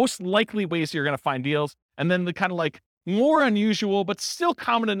common, most likely ways you're going to find deals, and then the kind of like more unusual, but still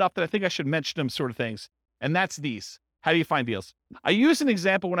common enough that I think I should mention them sort of things. And that's these. How do you find deals? I used an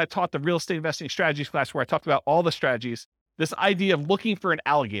example when I taught the real estate investing strategies class where I talked about all the strategies, this idea of looking for an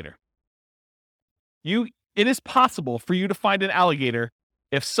alligator. It is possible for you to find an alligator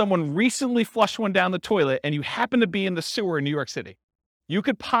if someone recently flushed one down the toilet and you happen to be in the sewer in New York City. You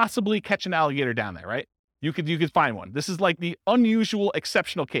could possibly catch an alligator down there, right? You could find one. This is like the unusual,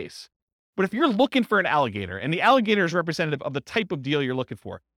 exceptional case. But if you're looking for an alligator, and the alligator is representative of the type of deal you're looking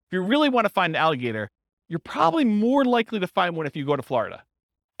for, if you really want to find an alligator, you're probably more likely to find one if you go to Florida.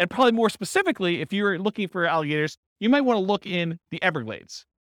 And probably more specifically, if you're looking for alligators, you might want to look in the Everglades.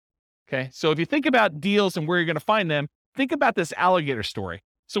 Okay, so if you think about deals and where you're going to find them, think about this alligator story.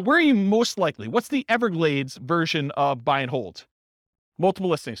 So where are you most likely? What's the Everglades version of buy and hold? Multiple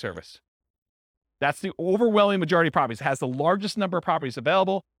listing service. That's the overwhelming majority of properties. It has the largest number of properties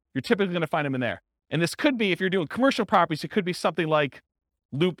available. You're typically going to find them in there. And this could be, if you're doing commercial properties, it could be something like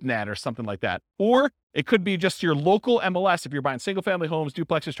LoopNet or something like that. Or it could be just your local MLS if you're buying single family homes,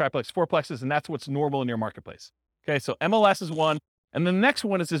 duplexes, triplexes, fourplexes, and that's what's normal in your marketplace. Okay, so MLS is one. And the next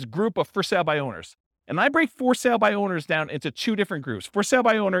one is this group of for sale by owners. And I break for sale by owners down into two different groups. For sale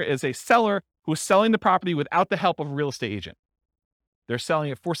by owner is a seller who's selling the property without the help of a real estate agent. They're selling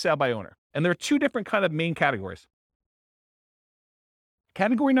it for sale by owner. And there are two different kind of main categories.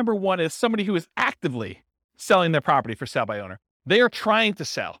 Category number one is somebody who is actively selling their property for sale by owner. They are trying to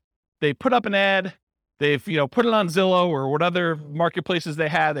sell. They put up an ad. They've, put it on Zillow or what other marketplaces they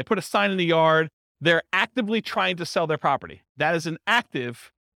have. They put a sign in the yard. They're actively trying to sell their property. That is an actively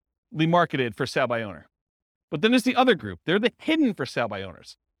marketed for sale by owner. But then there's the other group. They're the hidden for sale by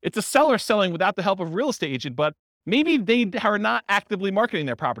owners. It's a seller selling without the help of a real estate agent, but maybe they are not actively marketing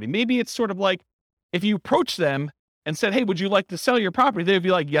their property. Maybe it's sort of like if you approach them and said, hey, would you like to sell your property? They'd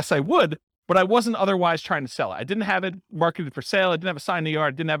be like, yes, I would. but I wasn't otherwise trying to sell it. I didn't have it marketed for sale. I didn't have a sign in the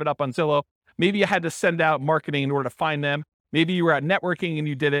yard. I didn't have it up on Zillow. Maybe you had to send out marketing in order to find them. Maybe you were out networking and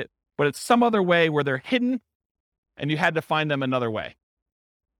you did it, but it's some other way where they're hidden and you had to find them another way.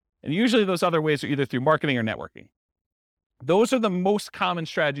 And usually those other ways are either through marketing or networking. Those are the most common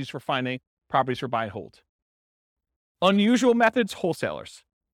strategies for finding properties for buy and hold. Unusual methods, wholesalers.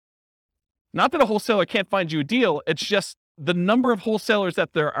 Not that a wholesaler can't find you a deal, it's just the number of wholesalers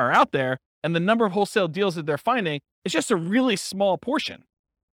that there are out there and the number of wholesale deals that they're finding is just a really small portion,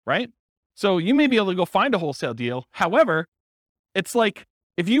 right? So you may be able to go find a wholesale deal. However, it's like,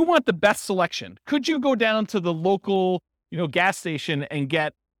 if you want the best selection, could you go down to the local, gas station and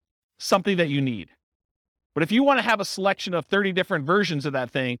get something that you need? But if you want to have a selection of 30 different versions of that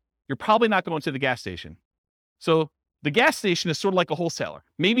thing, you're probably not going to the gas station. So the gas station is sort of like a wholesaler.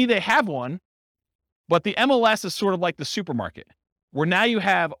 Maybe they have one, but the MLS is sort of like the supermarket, where now you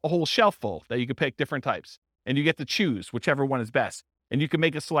have a whole shelf full that you can pick different types, and you get to choose whichever one is best, and you can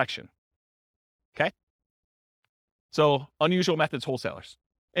make a selection. Okay? So unusual methods, wholesalers.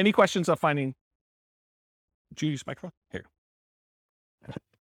 Any questions on finding? Did you use microphone? Here.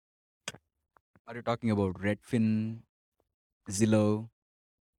 Are you talking about Redfin, Zillow?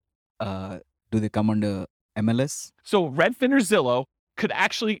 Do they come under MLS? So Redfin or Zillow could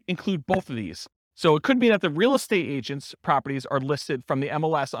actually include both of these. So it could be that the real estate agents' properties are listed from the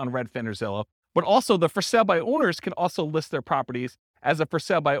MLS on Redfin or Zillow, but also the for sale by owners can also list their properties as a for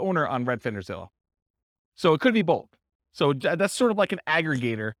sale by owner on Redfin or Zillow. So it could be both. So that's sort of like an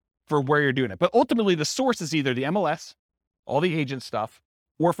aggregator for where you're doing it. But ultimately, the source is either the MLS, all the agent stuff,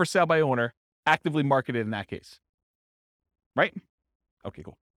 or for sale by owner, actively marketed in that case. Right? Okay,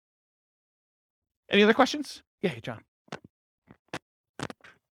 cool. Any other questions? Yeah, John.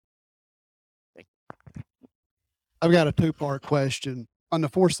 I've got a two-part question. On the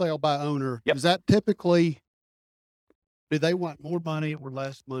for sale by owner, Yep. Is that typically, do they want more money or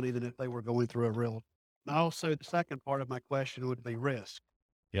less money than if they were going through a realtor? And also, the second part of my question would be risk.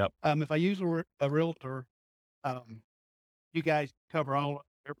 Yep. If I use a realtor, you guys cover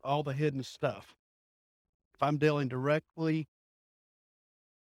all the hidden stuff. If I'm dealing directly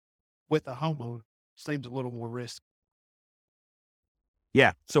with a homeowner, seems a little more risky.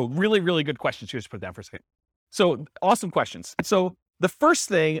 Yeah. So really, really good questions. Here's put it down for a second. So awesome questions. So the first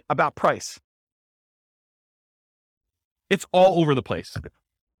thing about price, it's all over the place.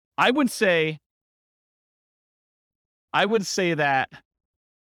 I would say that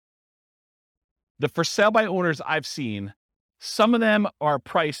the for sale by owners I've seen, some of them are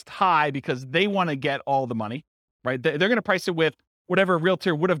priced high because they want to get all the money, right? They're going to price it with whatever a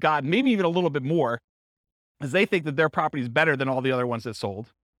realtor would have gotten, maybe even a little bit more, because they think that their property is better than all the other ones that sold.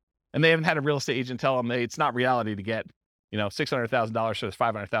 And they haven't had a real estate agent tell them that it's not reality to get, $600,000 for this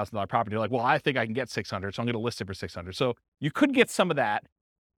 $500,000 property. They're like, well, I think I can get 600, so I'm going to list it for 600. So you could get some of that.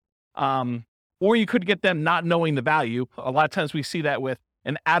 Or you could get them not knowing the value. A lot of times we see that with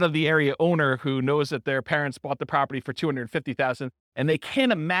an out of the area owner who knows that their parents bought the property for $250,000 and they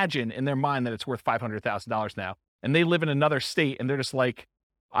can't imagine in their mind that it's worth $500,000 now. And they live in another state and they're just like,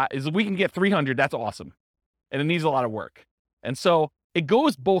 if we can get 300, that's awesome. And it needs a lot of work. And so it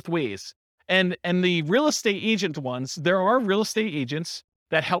goes both ways. And the real estate agent ones, there are real estate agents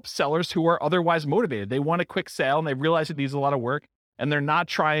that help sellers who are otherwise motivated. They want a quick sale and they realize it needs a lot of work and they're not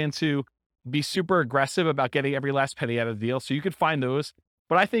trying to be super aggressive about getting every last penny out of the deal. So you could find those.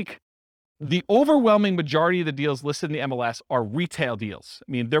 But I think the overwhelming majority of the deals listed in the MLS are retail deals.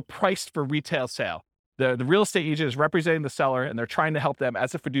 I mean, they're priced for retail sale. The real estate agent is representing the seller and they're trying to help them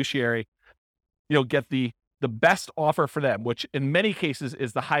as a fiduciary, get the best offer for them, which in many cases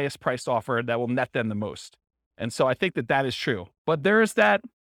is the highest priced offer that will net them the most. And so I think that is true. But there is that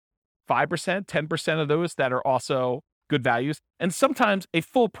 5%, 10% of those that are also good values. And sometimes a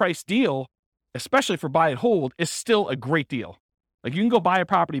full price deal, especially for buy and hold, is still a great deal. Like you can go buy a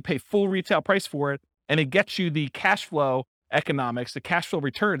property, pay full retail price for it, and it gets you the cash flow economics, the cash flow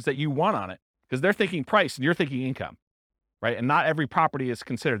returns that you want on it. Because they're thinking price and you're thinking income, right? And not every property is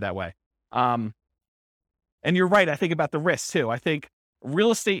considered that way. And you're right, I think about the risk too. I think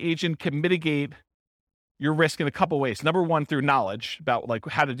real estate agent can mitigate your risk in a couple ways. Number one, through knowledge about like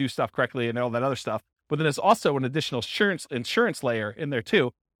how to do stuff correctly and all that other stuff. But then there's also an additional insurance layer in there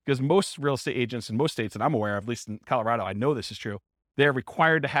too, because most real estate agents in most states that I'm aware of, at least in Colorado, I know this is true, they're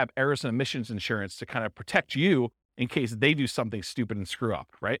required to have errors and omissions insurance to kind of protect you in case they do something stupid and screw up,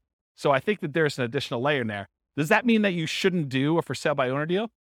 right? So I think that there's an additional layer in there. Does that mean that you shouldn't do a for sale by owner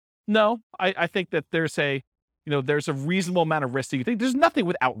deal? No, I think that there's a reasonable amount of risk that you think. There's nothing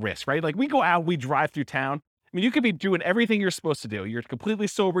without risk, right? Like we go out, we drive through town, I mean, you could be doing everything you're supposed to do. You're completely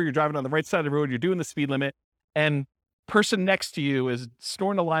sober. You're driving on the right side of the road. You're doing the speed limit, and person next to you is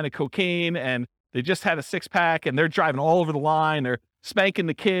snorting a line of cocaine, and they just had a 6-pack, and they're driving all over the line. They're spanking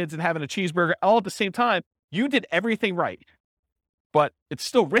the kids and having a cheeseburger all at the same time. You did everything right, but it's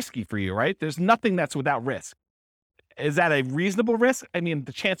still risky for you, right? There's nothing that's without risk. Is that a reasonable risk? I mean,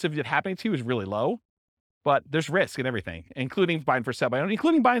 the chance of it happening to you is really low, but there's risk in everything, including buying for sale by owner,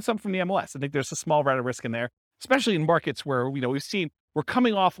 including buying some from the MLS. I think there's a small amount of risk in there, especially in markets where, we're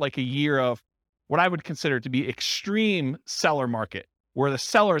coming off like a year of what I would consider to be extreme seller market, where the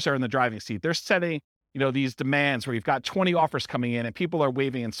sellers are in the driving seat. They're setting, these demands where you've got 20 offers coming in and people are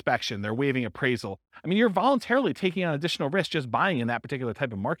waiving inspection, they're waiving appraisal. I mean, you're voluntarily taking on additional risk just buying in that particular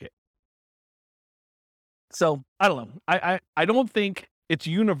type of market. So I don't know. I don't think it's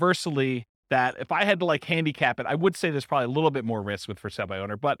universally that if I had to handicap it, I would say there's probably a little bit more risk with for sale by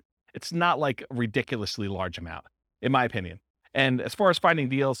owner, but it's not like a ridiculously large amount, in my opinion. And as far as finding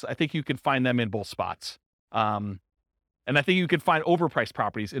deals, I think you can find them in both spots. And I think you can find overpriced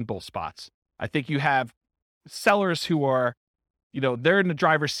properties in both spots. I think you have sellers who are, they're in the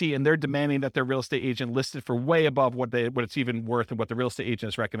driver's seat and they're demanding that their real estate agent listed for way above what it's even worth and what the real estate agent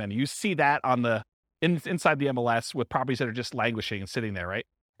is recommending. You see that on inside the MLS with properties that are just languishing and sitting there, right?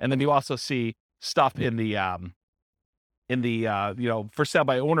 And then you also see stuff in the for sale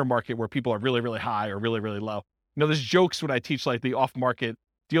by owner market where people are really, really high or really, really low. There's jokes when I teach the off-market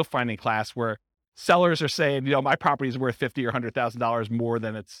deal finding class where sellers are saying, my property is worth $50,000 or $100,000 more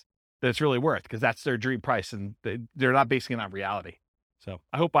than it's really worth, because that's their dream price and they're not basing it on reality. So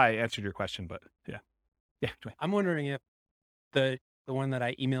I hope I answered your question, but yeah. Dwayne. I'm wondering if the one that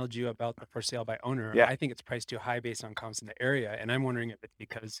I emailed you about the for sale by owner, Yeah. I think it's priced too high based on comps in the area. And I'm wondering if it's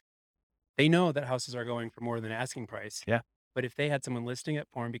because they know that houses are going for more than asking price. Yeah. But if they had someone listing it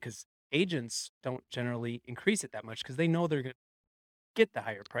for them, because agents don't generally increase it that much because they know they're going to get the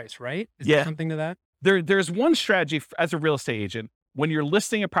higher price, right? Is Yeah. there something to that? There's one strategy as a real estate agent when you're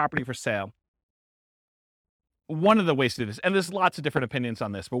listing a property for sale. One of the ways to do this, and there's lots of different opinions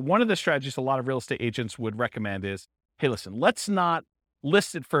on this, but one of the strategies a lot of real estate agents would recommend is, hey, listen, let's not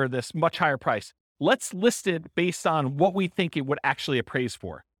list it for this much higher price. Let's list it based on what we think it would actually appraise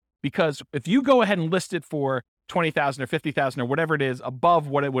for. Because if you go ahead and list it for $20,000 or $50,000 or whatever it is above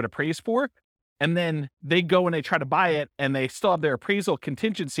what it would appraise for, and then they go and they try to buy it and they still have their appraisal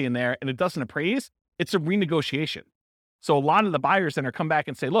contingency in there and it doesn't appraise, it's a renegotiation. So a lot of the buyers then are come back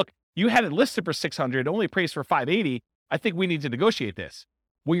and say, look, you had it listed for $600, only appraised for $580. I think we need to negotiate this.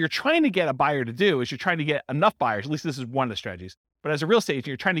 What you're trying to get a buyer to do is you're trying to get enough buyers, at least this is one of the strategies, but as a real estate agent,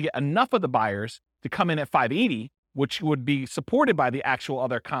 you're trying to get enough of the buyers to come in at $580, which would be supported by the actual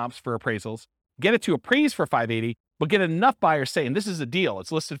other comps for appraisals, get it to appraise for $580, but get enough buyers saying this is a deal.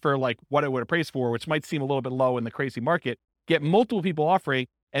 It's listed for what it would appraise for, which might seem a little bit low in the crazy market. Get multiple people offering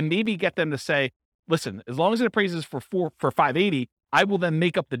and maybe get them to say, listen, as long as it appraises for $580, I will then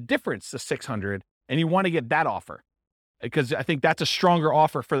make up the difference to $600. And you want to get that offer because I think that's a stronger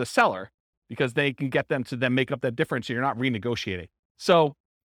offer for the seller because they can get them to then make up that difference. So you're not renegotiating. So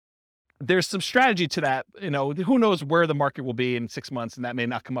there's some strategy to that. Who knows where the market will be in 6 months, and that may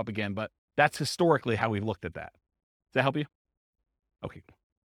not come up again, but that's historically how we've looked at that. Does that help you? Okay.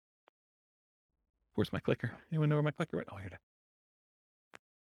 Where's my clicker? Anyone know where my clicker went? Oh, here it is.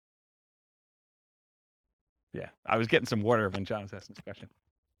 Yeah, I was getting some water when John was asking this question.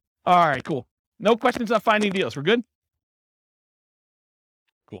 All right, cool. No questions on finding deals. We're good?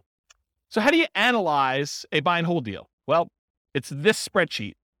 Cool. So how do you analyze a buy and hold deal? Well, it's this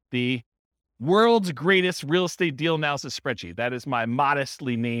spreadsheet, the world's greatest real estate deal analysis spreadsheet. That is my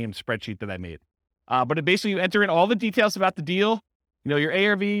modestly named spreadsheet that I made. But it basically, you enter in all the details about the deal, your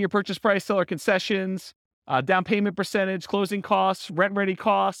ARV, your purchase price, seller concessions, down payment percentage, closing costs, rent ready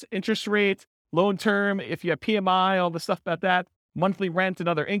costs, interest rate, loan term, if you have PMI, all the stuff about that, monthly rent and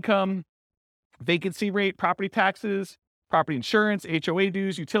other income, vacancy rate, property taxes, property insurance, HOA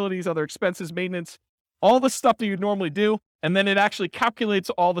dues, utilities, other expenses, maintenance, all the stuff that you'd normally do. And then it actually calculates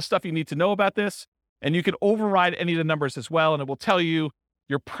all the stuff you need to know about this. And you can override any of the numbers as well. And it will tell you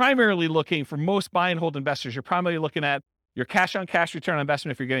you're primarily looking for most buy and hold investors. You're primarily looking at your cash on cash return on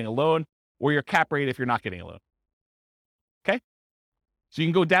investment if you're getting a loan or your cap rate if you're not getting a loan. Okay. So you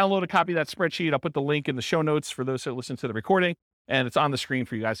can go download a copy of that spreadsheet. I'll put the link in the show notes for those that listen to the recording, and it's on the screen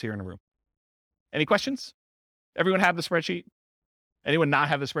for you guys here in the room. Any questions? Everyone have the spreadsheet? Anyone not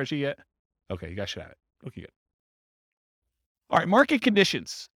have the spreadsheet yet? Okay, you guys should have it. Okay, good. All right, market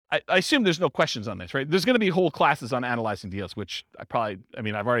conditions. I assume there's no questions on this, right? There's going to be whole classes on analyzing deals, which I've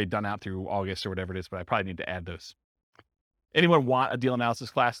already done out through August or whatever it is, but I probably need to add those. Anyone want a deal analysis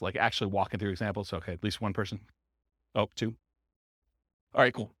class, like actually walking through examples? Okay, at least one person. Oh, two. All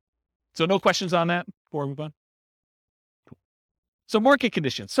right, cool. So no questions on that before we move on? Cool. So market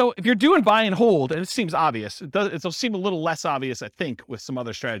conditions. So if you're doing buy and hold, and it seems obvious, it'll seem a little less obvious, I think, with some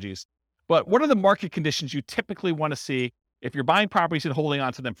other strategies. But what are the market conditions you typically want to see if you're buying properties and holding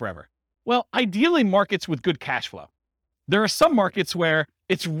on to them forever? Well, ideally markets with good cash flow. There are some markets where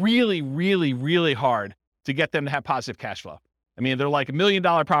it's really, really, really hard to get them to have positive cash flow. I mean, they're like $1 million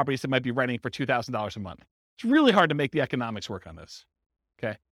properties that might be renting for $2,000 a month. It's really hard to make the economics work on this.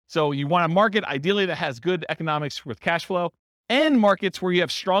 Okay. So you want a market ideally that has good economics with cash flow, and markets where you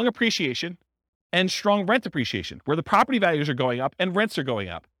have strong appreciation and strong rent appreciation, where the property values are going up and rents are going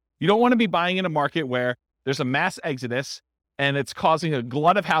up. You don't want to be buying in a market where there's a mass exodus and it's causing a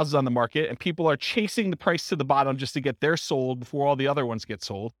glut of houses on the market and people are chasing the price to the bottom just to get theirs sold before all the other ones get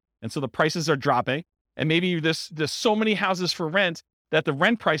sold. And so the prices are dropping. And maybe there's so many houses for rent that the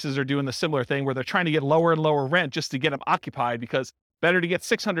rent prices are doing the similar thing where they're trying to get lower and lower rent just to get them occupied, because better to get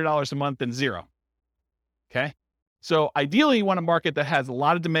 $600 a month than zero. Okay. So ideally you want a market that has a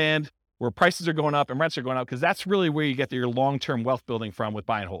lot of demand, where prices are going up and rents are going up, because that's really where you get your long-term wealth building from with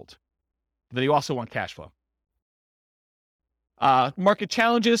buy and hold. But then you also want cash flow. Market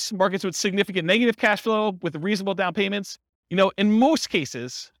challenges, markets with significant negative cash flow with reasonable down payments. In most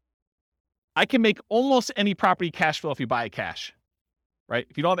cases, I can make almost any property cash flow if you buy it cash, right?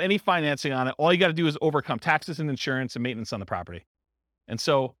 If you don't have any financing on it, all you got to do is overcome taxes and insurance and maintenance on the property. And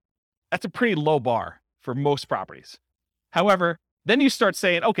so that's a pretty low bar for most properties. However, then you start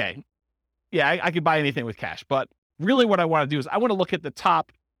saying, okay, yeah, I could buy anything with cash, but really what I want to do is I want to look at the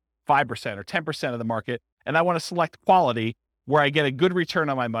top 5% or 10% of the market, and I want to select quality where I get a good return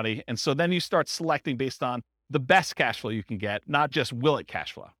on my money. And so then you start selecting based on the best cash flow you can get, not just will it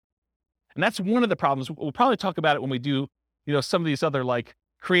cash flow. And that's one of the problems. We'll probably talk about it when we do, some of these other like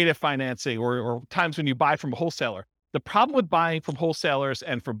creative financing or times when you buy from a wholesaler. The problem with buying from wholesalers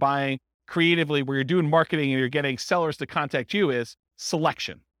and for buying creatively where you're doing marketing and you're getting sellers to contact you is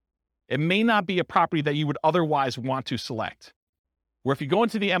selection. It may not be a property that you would otherwise want to select. Where if you go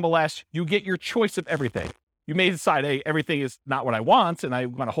into the MLS, you get your choice of everything. You may decide, hey, everything is not what I want, and I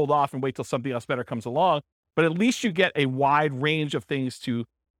want to hold off and wait till something else better comes along. But at least you get a wide range of things to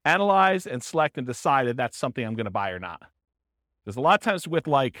analyze and select and decide if that's something I'm going to buy or not. There's a lot of times with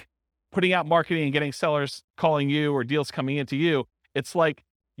like putting out marketing and getting sellers calling you or deals coming into you, it's like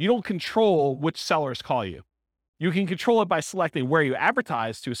you don't control which sellers call you. You can control it by selecting where you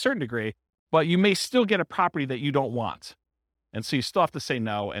advertise to a certain degree, but you may still get a property that you don't want. And so you still have to say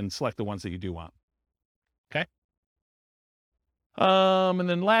no and select the ones that you do want. Okay. And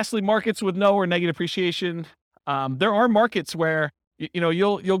then lastly, markets with no or negative appreciation. There are markets where,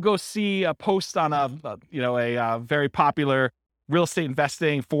 you'll go see a post on a very popular real estate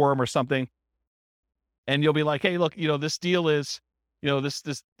investing forum or something. And you'll be like, hey, look, this deal is,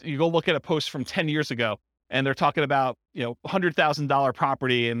 this, you go look at a post from 10 years ago and they're talking about, $100,000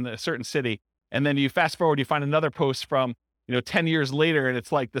 property in a certain city. And then you fast forward, you find another post from, 10 years later, and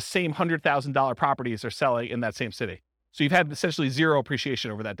it's like the same $100,000 properties are selling in that same city. So you've had essentially zero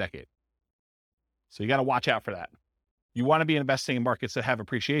appreciation over that decade. So you got to watch out for that. You want to be investing in markets that have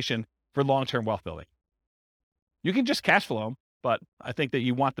appreciation for long-term wealth building. You can just cash flow them, but I think that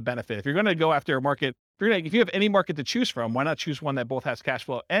you want the benefit. If you're going to go after a market, if you have any market to choose from, why not choose one that both has cash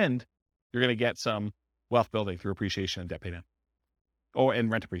flow and you're going to get some wealth building through appreciation and debt pay down, and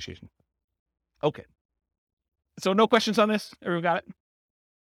rent appreciation. Okay. So no questions on this? Everyone got it?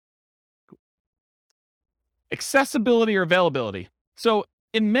 Cool. Accessibility or availability. So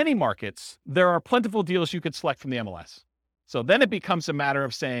in many markets, there are plentiful deals you could select from the MLS. So then it becomes a matter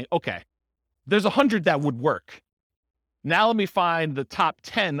of saying, okay, there's 100 that would work. Now let me find the top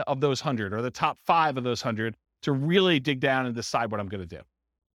 10 of those 100 or the top 5 of those 100 to really dig down and decide what I'm going to do.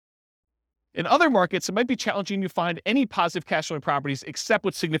 In other markets, it might be challenging to find any positive cash flowing properties except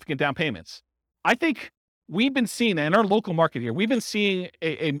with significant down payments. I think we've been seeing, in our local market here, we've been seeing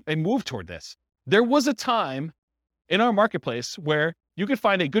a move toward this. There was a time in our marketplace where you could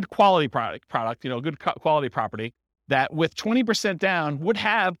find a good quality product, good quality property that with 20% down would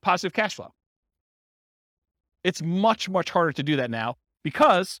have positive cash flow. It's much, much harder to do that now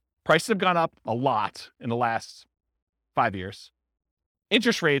because prices have gone up a lot in the last 5 years.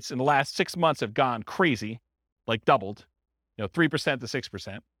 Interest rates in the last 6 months have gone crazy, like doubled, 3% to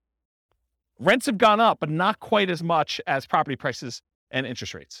 6%. Rents have gone up, but not quite as much as property prices and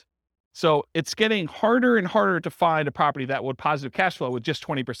interest rates. So it's getting harder and harder to find a property that would positive cash flow with just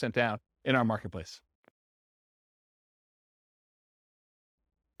 20% down in our marketplace.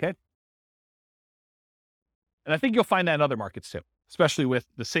 Okay. And I think you'll find that in other markets too, especially with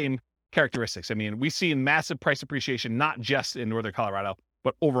the same characteristics. I mean, we see massive price appreciation, not just in Northern Colorado,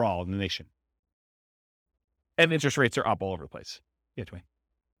 but overall in the nation. And interest rates are up all over the place. Yeah, Dwayne.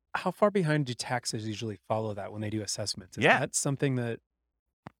 How far behind do taxes usually follow that when they do assessments? Is that something that...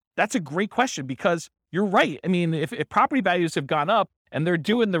 That's a great question, because you're right. I mean, if property values have gone up and they're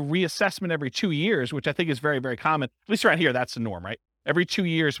doing the reassessment every 2 years, which I think is very, very common, at least around here, that's the norm, right? Every 2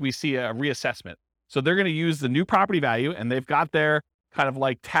 years, we see a reassessment. So they're going to use the new property value, and they've got their kind of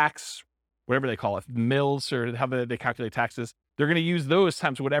like tax, whatever they call it, mills, or how they calculate taxes. They're going to use those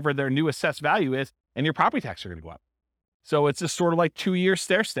times whatever their new assessed value is, and your property taxes are going to go up. So it's just sort of like 2-year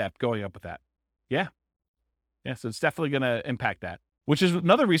stair step going up with that. Yeah. So it's definitely going to impact that, which is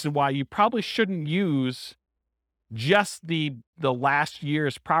another reason why you probably shouldn't use just the last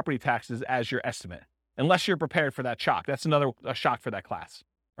year's property taxes as your estimate, unless you're prepared for that shock. That's a shock for that class,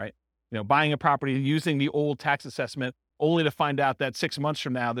 right? Buying a property using the old tax assessment only to find out that 6 months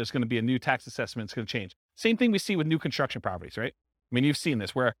from now, there's going to be a new tax assessment. It's going to change. Same thing we see with new construction properties, right? I mean, you've seen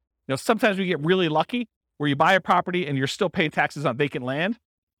this where, sometimes we get really lucky where you buy a property and you're still paying taxes on vacant land.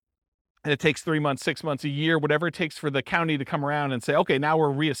 And it takes 3 months, 6 months, a year, whatever it takes for the county to come around and say, okay, now we're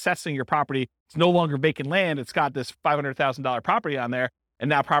reassessing your property. It's no longer vacant land. It's got this $500,000 property on there. And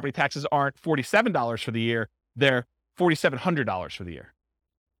now property taxes aren't $47 for the year. They're $4,700 for the year.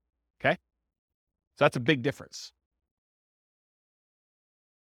 Okay. So that's a big difference.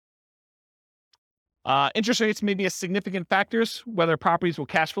 Interest rates may be a significant factors, whether properties will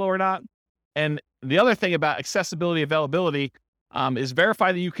cash flow or not. And the other thing about accessibility, availability, is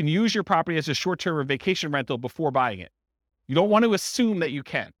verify that you can use your property as a short-term or vacation rental before buying it. You don't want to assume that you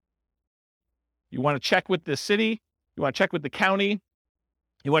can. You want to check with the city. You want to check with the county.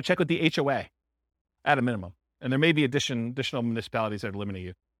 You want to check with the HOA at a minimum. And there may be additional municipalities that are limiting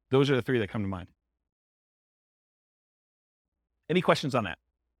you. Those are the 3 that come to mind. Any questions on that?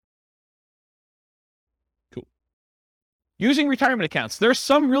 Cool. Using retirement accounts. There's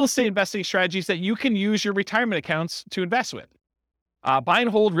some real estate investing strategies that you can use your retirement accounts to invest with. Buy and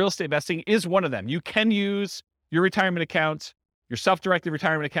hold real estate investing is one of them. You can use your retirement account, your self-directed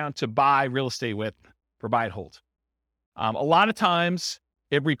retirement account, to buy real estate with for buy and hold. A lot of times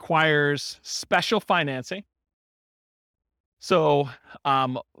it requires special financing. So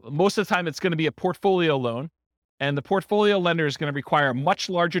most of the time it's going to be a portfolio loan, and the portfolio lender is going to require a much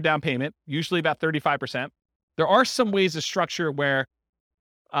larger down payment, usually about 35%. There are some ways to structure where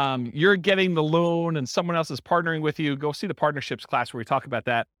you're getting the loan and someone else is partnering with you. Go see the partnerships class where we talk about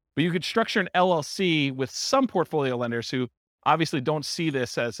that. But you could structure an LLC with some portfolio lenders who obviously don't see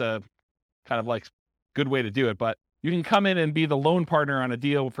this as a kind of like good way to do it. But you can come in and be the loan partner on a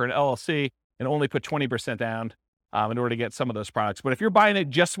deal for an LLC and only put 20% down in order to get some of those products. But if you're buying it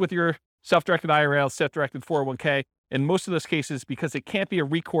just with your self-directed IRA, self-directed 401k, in most of those cases, because it can't be a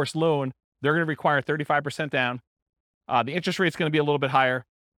recourse loan, they're going to require 35% down. The interest rate is going to be a little bit higher.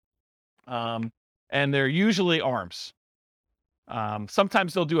 And they're usually ARMs.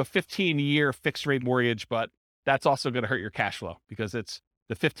 Sometimes they'll do a 15-year fixed rate mortgage, but that's also going to hurt your cash flow because it's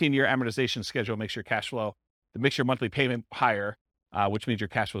the 15-year amortization schedule makes your cash flow, it makes your monthly payment higher, which means your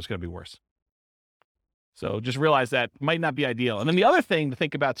cash flow is going to be worse. So just realize that might not be ideal. And then the other thing to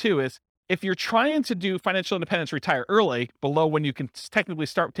think about too is if you're trying to do financial independence, retire early, below when you can technically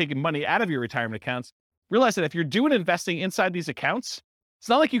start taking money out of your retirement accounts, realize that if you're doing investing inside these accounts, it's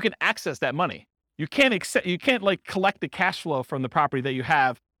not like you can access that money. You can't like collect the cash flow from the property that you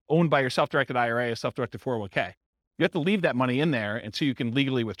have owned by your self-directed IRA or self-directed 401k. You have to leave that money in there until you can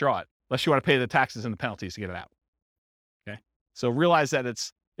legally withdraw it, unless you want to pay the taxes and the penalties to get it out. Okay. So realize that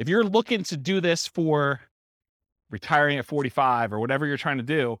if you're looking to do this for retiring at 45 or whatever you're trying to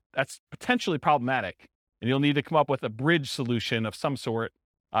do, that's potentially problematic. And you'll need to come up with a bridge solution of some sort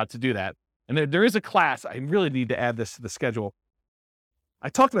to do that. And there is a class, I really need to add this to the schedule. I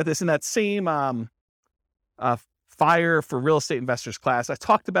talked about this in that same Fire for Real Estate Investors class. I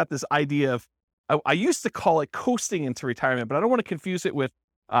talked about this idea of, I used to call it coasting into retirement, but I don't want to confuse it with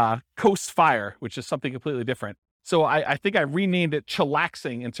Coast Fire, which is something completely different. So I think I renamed it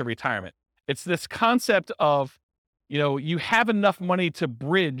chillaxing into retirement. It's this concept of, you have enough money to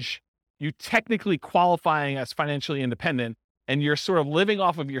bridge, you technically qualifying as financially independent, and you're sort of living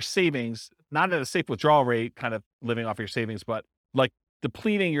off of your savings, not at a safe withdrawal rate, kind of living off your savings, but like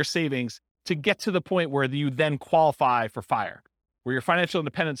depleting your savings to get to the point where you then qualify for FIRE, where your financial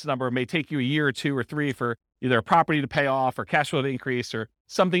independence number may take you a year or 2 or 3 for either a property to pay off or cash flow to increase or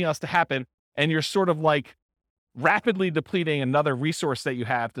something else to happen. And you're sort of like rapidly depleting another resource that you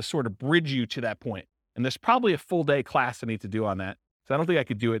have to sort of bridge you to that point. And there's probably a full day class I need to do on that. So I don't think I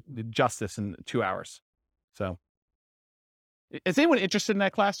could do it justice in 2 hours. So is anyone interested in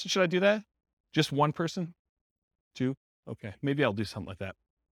that class? Should I do that? Just one person? Two? Okay. Maybe I'll do something like that.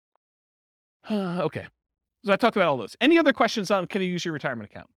 Okay. So I talked about all those. Any other questions on can you use your retirement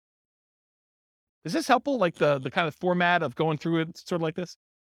account? Is this helpful? Like the kind of format of going through it sort of like this?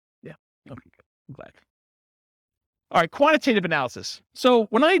 Yeah. Okay, good. I'm glad. All right, quantitative analysis. So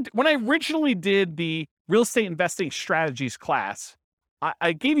when I originally did the real estate investing strategies class,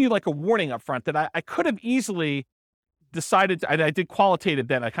 I gave you like a warning up front that I could have easily decided, I did qualitative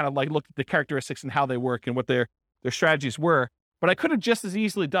then. I kind of like looked at the characteristics and how they work and what their strategies were. But I could have just as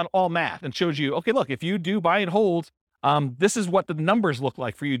easily done all math and showed you, okay, look, if you do buy and hold, this is what the numbers look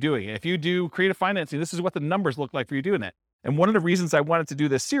like for you doing it. If you do creative financing, this is what the numbers look like for you doing it. And one of the reasons I wanted to do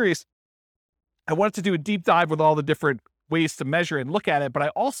this series, I wanted to do a deep dive with all the different ways to measure and look at it, but I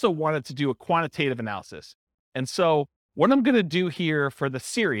also wanted to do a quantitative analysis. And so what I'm going to do here for the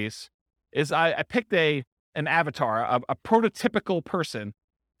series is I picked an avatar, a prototypical person,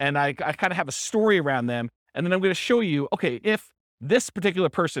 and I kind of have a story around them. And then I'm going to show you, okay, if this particular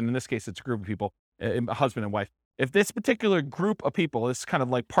person, in this case, it's a group of people, a husband and wife, if this particular group of people, this kind of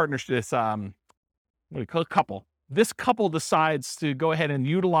like partnership, this, what do you call it, couple, this couple decides to go ahead and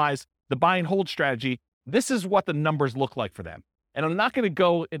utilize the buy and hold strategy, this is what the numbers look like for them. And I'm not going to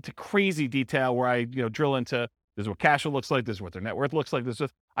go into crazy detail where I, drill into, this is what cash flow looks like, this is what their net worth looks like,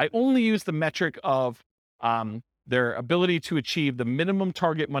 I only use the metric of, their ability to achieve the minimum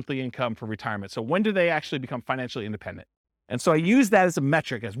target monthly income for retirement. So when do they actually become financially independent? And so I use that as a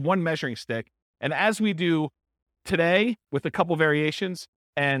metric, as one measuring stick. And as we do today with a couple variations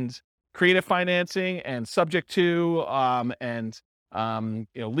and creative financing and subject to,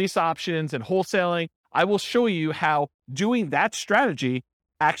 lease options and wholesaling, I will show you how doing that strategy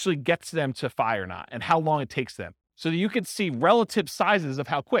actually gets them to FI or not and how long it takes them. So that you can see relative sizes of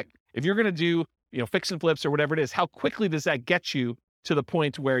how quick. If you're going to do fix and flips or whatever it is, how quickly does that get you to the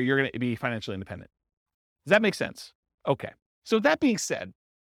point where you're going to be financially independent? Does that make sense? Okay. So that being said,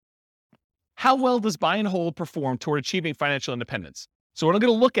 how well does buy and hold perform toward achieving financial independence? So what I'm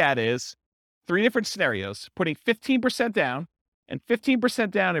going to look at is 3 different scenarios, putting 15% down, and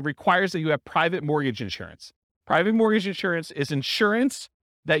 15% down, it requires that you have private mortgage insurance. Private mortgage insurance is insurance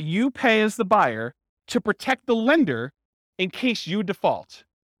that you pay as the buyer to protect the lender in case you default.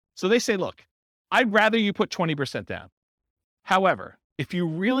 So they say, look, I'd rather you put 20% down. However, if you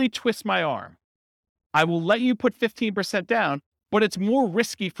really twist my arm, I will let you put 15% down, but it's more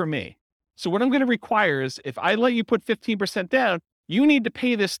risky for me. So what I'm going to require is if I let you put 15% down, you need to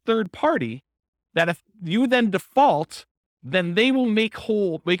pay this third party that if you then default, then they will make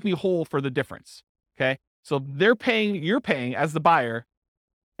me whole for the difference. Okay. So you're paying as the buyer,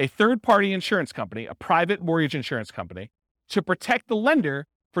 a third party insurance company, a private mortgage insurance company, to protect the lender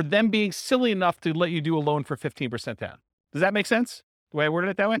for them being silly enough to let you do a loan for 15% down. Does that make sense? The way I worded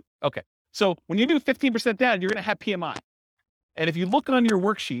it that way? Okay. So when you do 15% down, you're going to have PMI. And if you look on your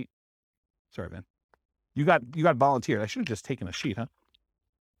worksheet, sorry, man, you got volunteered. I should have just taken a sheet,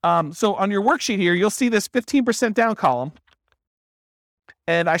 huh? So on your worksheet here, you'll see this 15% down column.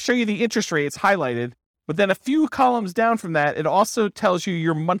 And I show you the interest rates highlighted, but then a few columns down from that, it also tells you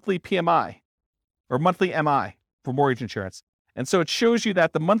your monthly PMI or monthly MI for mortgage insurance. And so it shows you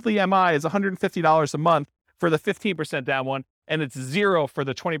that the monthly MI is $150 a month for the 15% down one, and it's 0 for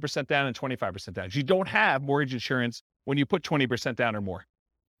the 20% down and 25% down. You don't have mortgage insurance when you put 20% down or more.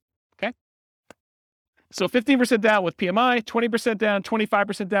 Okay? So 15% down with PMI, 20% down,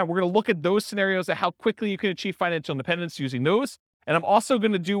 25% down. We're going to look at those scenarios of how quickly you can achieve financial independence using those. And I'm also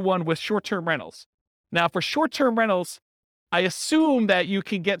going to do one with short-term rentals. Now, for short-term rentals, I assume that you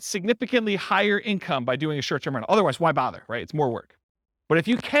can get significantly higher income by doing a short-term rental. Otherwise, why bother, right? It's more work. But if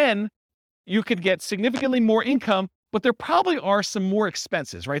you could get significantly more income, but there probably are some more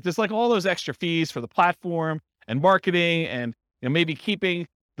expenses, right? There's like all those extra fees for the platform and marketing and maybe keeping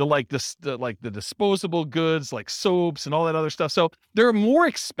the disposable goods like soaps and all that other stuff. So there are more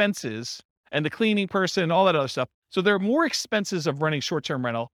expenses and the cleaning person, all that other stuff. So there are more expenses of running short-term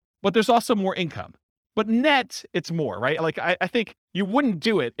rental, but there's also more income. But net, it's more, right? Like I think you wouldn't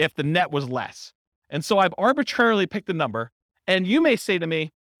do it if the net was less. And so I've arbitrarily picked a number. And you may say to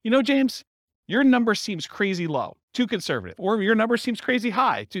me, James, your number seems crazy low, too conservative, or your number seems crazy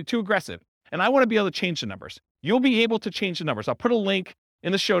high, too aggressive. And I want to be able to change the numbers. You'll be able to change the numbers. I'll put a link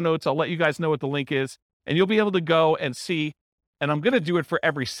in the show notes. I'll let you guys know what the link is, and you'll be able to go and see. And I'm going to do it for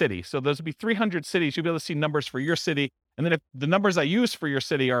every city. So there'll be 300 cities. You'll be able to see numbers for your city. And then if the numbers I use for your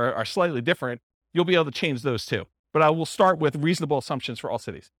city are slightly different, you'll be able to change those too. But I will start with reasonable assumptions for all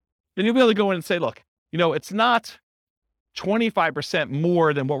cities. Then you'll be able to go in and say, look, it's not 25%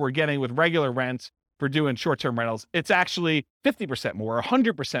 more than what we're getting with regular rent, for doing short-term rentals, it's actually 50% more or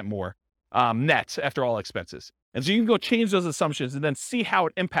 100% more net after all expenses. And so you can go change those assumptions and then see how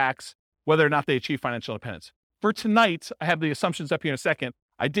it impacts whether or not they achieve financial independence. For tonight, I have the assumptions up here in a second.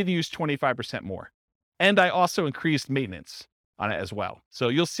 I did use 25% more. And I also increased maintenance on it as well. So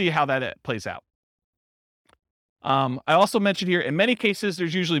you'll see how that plays out. I also mentioned here, in many cases,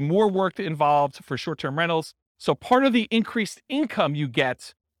 there's usually more work involved for short-term rentals. So part of the increased income you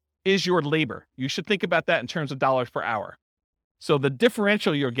get is your labor. You should think about that in terms of dollars per hour. So the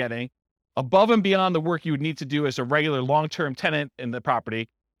differential you're getting above and beyond the work you would need to do as a regular long-term tenant in the property,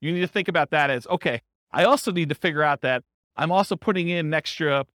 you need to think about that as, okay, I also need to figure out that I'm also putting in an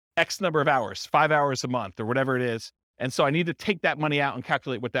extra X number of hours, 5 hours a month or whatever it is. And so I need to take that money out and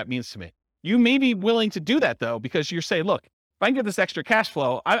calculate what that means to me. You may be willing to do that though, because you're saying, look, if I can get this extra cash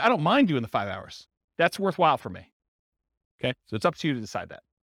flow, I don't mind doing the 5 hours. That's worthwhile for me. Okay. So it's up to you to decide that.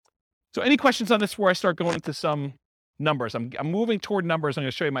 So any questions on this before I start going into some numbers? I'm moving toward numbers. I'm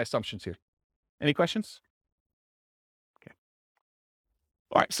going to show you my assumptions here. Any questions? Okay.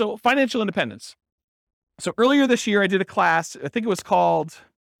 All right. So financial independence. So earlier this year, I did a class, I think it was called,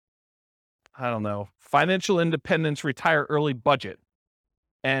 I don't know, Financial Independence Retire Early Budget.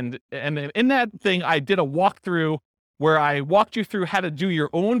 And in that thing, I did a walkthrough where I walked you through how to do your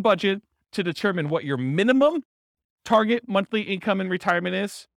own budget to determine what your minimum target monthly income in retirement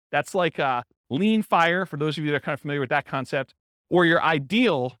is. That's like lean fire, for those of you that are kind of familiar with that concept, or your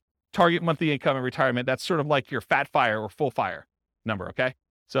ideal target monthly income in retirement. That's sort of like your fat fire or full fire number, okay?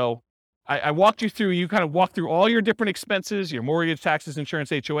 So I walked you through, you kind of walked through all your different expenses, your mortgage, taxes, insurance,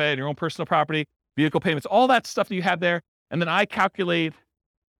 HOA, and your own personal property, vehicle payments, all that stuff that you have there. And then I calculate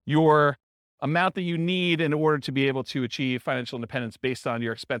your amount that you need in order to be able to achieve financial independence based on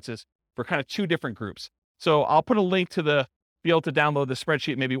your expenses for kind of two different groups. So I'll put a link to be able to download the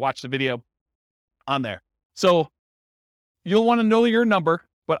spreadsheet, maybe watch the video on there. So you'll want to know your number,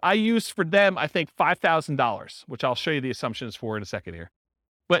 but I used for them, I think $5,000, which I'll show you the assumptions for in a second here.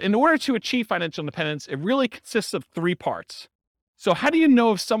 But in order to achieve financial independence, it really consists of three parts. So how do you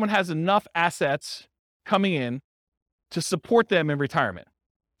know if someone has enough assets coming in to support them in retirement?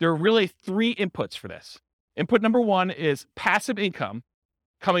 There are really three inputs for this. Input number one is passive income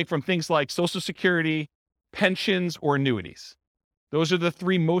coming from things like Social Security, pensions, or annuities. Those are the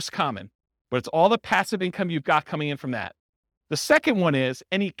three most common, but it's all the passive income you've got coming in from that. The second one is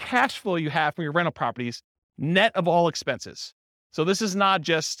any cash flow you have from your rental properties, net of all expenses. So this is not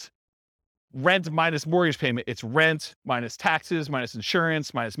just rent minus mortgage payment. It's rent minus taxes, minus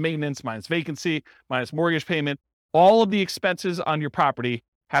insurance, minus maintenance, minus vacancy, minus mortgage payment. All of the expenses on your property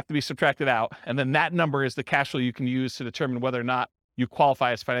have to be subtracted out. And then that number is the cash flow you can use to determine whether or not you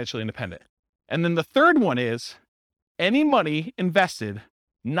qualify as financially independent. And then the third one is any money invested,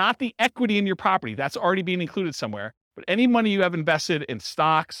 not the equity in your property, that's already being included somewhere, but any money you have invested in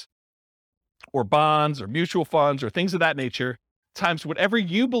stocks or bonds or mutual funds or things of that nature, times whatever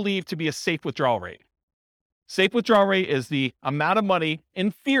you believe to be a safe withdrawal rate. Safe withdrawal rate is the amount of money,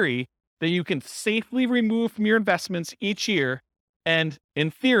 in theory, that you can safely remove from your investments each year and,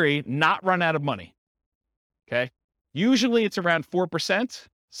 in theory, not run out of money. Okay? Usually it's around 4%.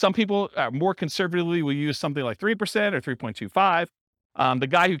 Some people more conservatively will use something like 3% or 3.25. The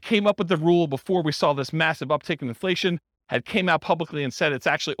guy who came up with the rule before we saw this massive uptick in inflation had came out publicly and said it's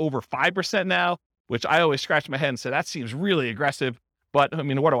actually over 5% now, which I always scratch my head and say, that seems really aggressive. But I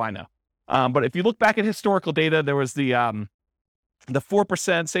mean, what do I know? But if you look back at historical data, there was the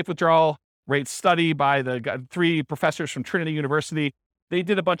 4% safe withdrawal rate study by the three professors from Trinity University. They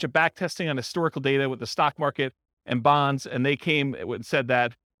did a bunch of back testing on historical data with the stock market and bonds, and they came and said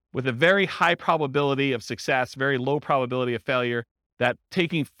that with a very high probability of success, very low probability of failure, that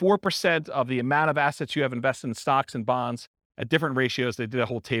taking 4% of the amount of assets you have invested in stocks and bonds at different ratios, they did a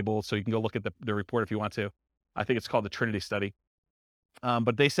whole table, so you can go look at the report if you want to. I think it's called the Trinity study.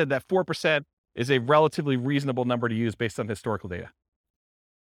 But they said that 4% is a relatively reasonable number to use based on historical data.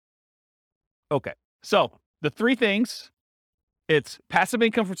 Okay, so the three things, it's passive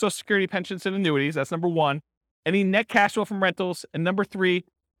income from Social Security, pensions, and annuities. That's number one. Any net cash flow from rentals. And number three,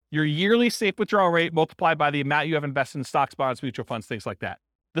 your yearly safe withdrawal rate multiplied by the amount you have invested in stocks, bonds, mutual funds, things like that.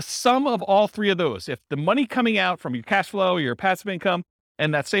 The sum of all three of those, if the money coming out from your cash flow, your passive income,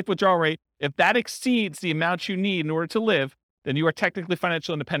 and that safe withdrawal rate, if that exceeds the amount you need in order to live, then you are technically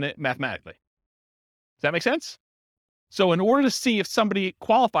financially independent mathematically. Does that make sense? So in order to see if somebody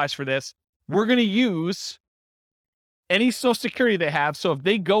qualifies for this, we're going to use any Social Security they have. So if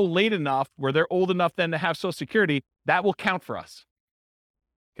they go late enough where they're old enough then to have Social Security, that will count for us.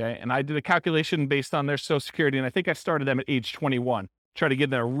 Okay. And I did a calculation based on their Social Security, and I think I started them at age 21, try to give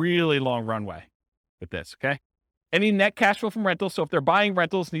them a really long runway. with this, okay? Any net cash flow from rentals. So if they're buying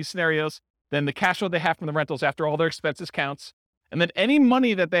rentals in these scenarios, then the cash flow they have from the rentals after all their expenses counts. And then any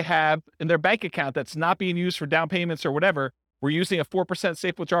money that they have in their bank account that's not being used for down payments or whatever, we're using a 4%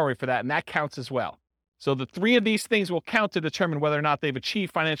 safe withdrawal rate for that, and that counts as well. So the three of these things will count to determine whether or not they've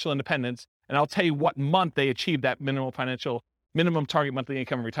achieved financial independence, and I'll tell you what month they achieved that minimum target monthly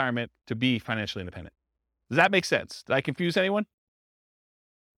income in retirement to be financially independent. Does that make sense? Did I confuse anyone?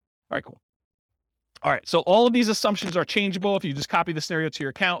 All right, cool. All right, so all of these assumptions are changeable if you just copy the scenario to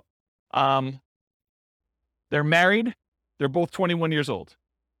your account. They're married. They're both 21 years old.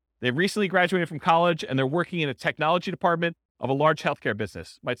 They've recently graduated from college, and they're working in a technology department of a large healthcare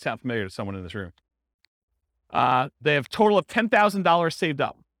business. Might sound familiar to someone in this room. They have a total of $10,000 saved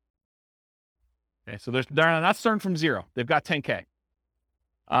up. Okay, so they're not starting from zero. They've got 10K.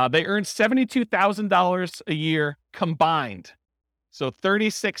 They earn $72,000 a year combined. So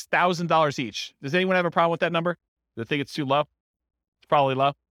 $36,000 each. Does anyone have a problem with that number? Do they think it's too low? It's probably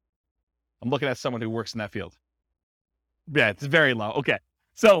low. I'm looking at someone who works in that field. Yeah, it's very low. Okay.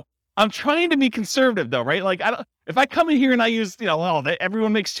 So I'm trying to be conservative though, right? Like if I come in here and I use,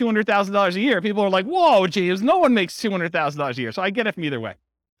 everyone makes $200,000 a year, people are like, whoa, James, no one makes $200,000 a year. So I get it from either way.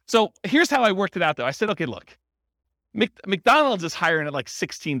 So here's how I worked it out though. I said, okay, look, McDonald's is hiring at like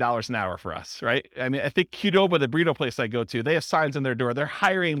 $16 an hour for us, right? I mean, I think Qdoba, the burrito place I go to, they have signs on their door. They're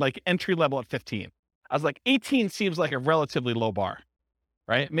hiring like entry level at 15. I was like, 18 seems like a relatively low bar,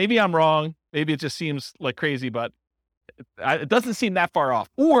 right? Maybe I'm wrong. Maybe it just seems like crazy, but it doesn't seem that far off.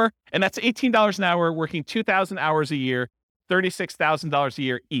 And that's $18 an hour, working 2,000 hours a year, $36,000 a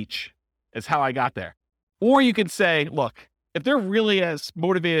year each is how I got there. Or you could say, look, if they're really as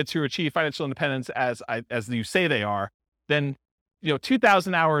motivated to achieve financial independence as you say they are, then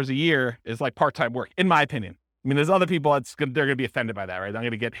 2,000 hours a year is like part-time work, in my opinion. I mean, there's other people they're going to be offended by that, right? I'm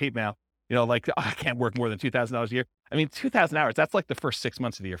going to get hate mail, I can't work more than $2,000 a year. I mean, 2,000 hours, that's like the first 6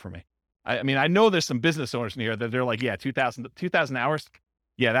 months of the year for me. I mean, I know there's some business owners in here that they're like, yeah, 2,000 hours.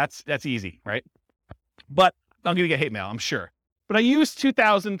 Yeah, that's easy, right? But I'm going to get hate mail, I'm sure. But I use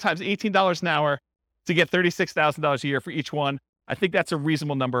 2,000 times $18 an hour to get $36,000 a year for each one. I think that's a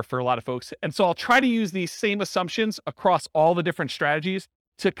reasonable number for a lot of folks. And so I'll try to use these same assumptions across all the different strategies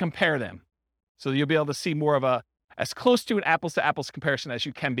to compare them. So you'll be able to see more of as close to an apples to apples comparison as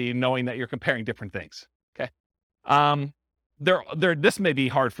you can be, knowing that you're comparing different things. Okay. This may be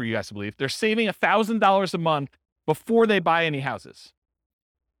hard for you guys to believe. They're saving $1,000 a month before they buy any houses.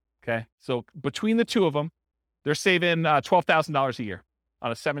 Okay. So between the two of them, they're saving $12,000 a year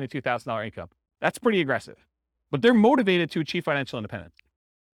on a $72,000 income. That's pretty aggressive, but they're motivated to achieve financial independence.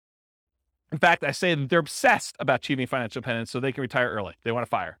 In fact, I say that they're obsessed about achieving financial independence so they can retire early. They want to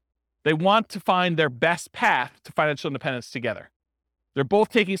fire. They want to find their best path to financial independence together. They're both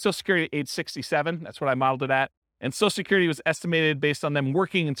taking Social Security at age 67. That's what I modeled it at. And Social Security was estimated based on them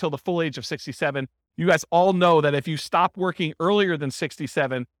working until the full age of 67. You guys all know that if you stop working earlier than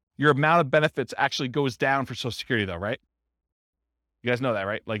 67, your amount of benefits actually goes down for Social Security though, right? You guys know that,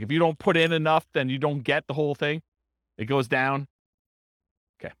 right? Like if you don't put in enough, then you don't get the whole thing. It goes down.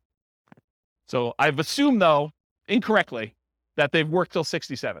 Okay. So I've assumed though, incorrectly, that they've worked till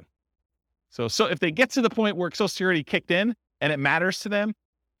 67. So if they get to the point where Social Security kicked in and it matters to them,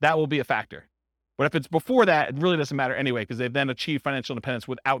 that will be a factor. But if it's before that, it really doesn't matter anyway, because they've then achieved financial independence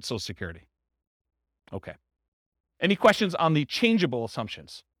without Social Security. Okay. Any questions on the changeable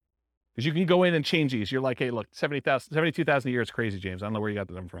assumptions? Because you can go in and change these. You're like, hey, look, 72,000 a year is crazy, James. I don't know where you got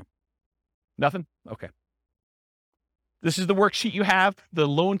the number from. Nothing? Okay. This is the worksheet you have, the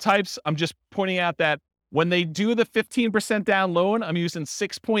loan types. I'm just pointing out that when they do the 15% down loan, I'm using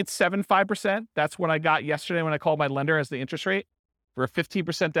 6.75%. That's what I got yesterday when I called my lender as the interest rate for a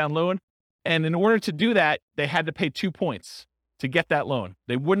 15% down loan. And in order to do that, they had to pay 2 points to get that loan.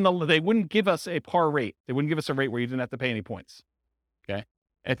 They wouldn't give us a par rate. They wouldn't give us a rate where you didn't have to pay any points. Okay.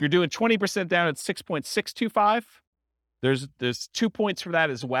 And if you're doing 20% down, it's 6.625. There's 2 points for that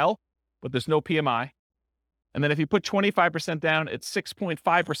as well, but there's no PMI. And then if you put 25% down, it's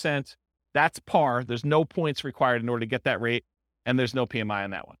 6.5%. That's par. There's no points required in order to get that rate, and there's no PMI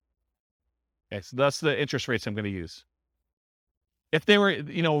on that one. Okay, so that's the interest rates I'm going to use. If they were,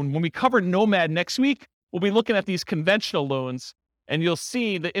 when we cover Nomad next week, we'll be looking at these conventional loans, and you'll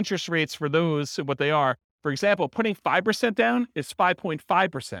see the interest rates for those, what they are. For example, putting 5% down is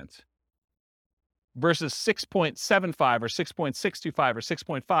 5.5% versus 6.75 or 6.625 or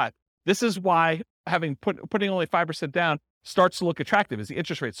 6.5. This is why putting only 5% down starts to look attractive, is the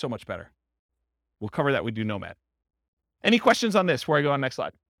interest rate's so much better. We'll cover that. We do Nomad. Any questions on this before I go on next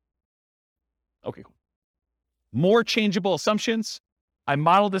slide? Okay, cool. More changeable assumptions. I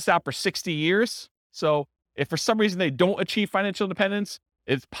modeled this out for 60 years. So if for some reason they don't achieve financial independence,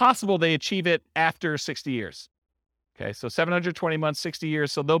 it's possible they achieve it after 60 years. Okay, so 720 months, 60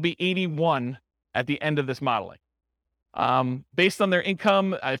 years. So they'll be 81 at the end of this modeling. Based on their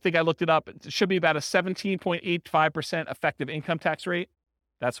income, I think I looked it up. It should be about a 17.85% effective income tax rate.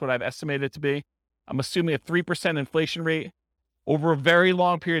 That's what I've estimated it to be. I'm assuming a 3% inflation rate over a very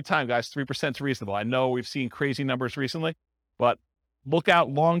long period of time, guys. 3% is reasonable. I know we've seen crazy numbers recently, but look out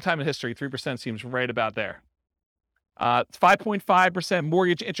long time in history. 3% seems right about there. 5.5%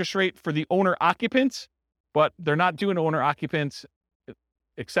 mortgage interest rate for the owner occupant, but they're not doing owner occupants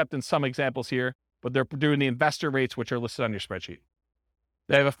except in some examples here, but they're doing the investor rates, which are listed on your spreadsheet.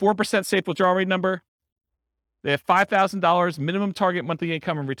 They have a 4% safe withdrawal rate number. They have $5,000 minimum target monthly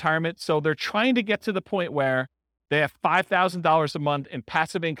income in retirement. So they're trying to get to the point where they have $5,000 a month in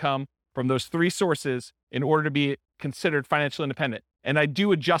passive income from those three sources in order to be considered financially independent. And I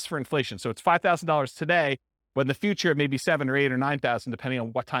do adjust for inflation. So it's $5,000 today, but in the future, it may be $7,000 or $8,000 or $9,000, depending on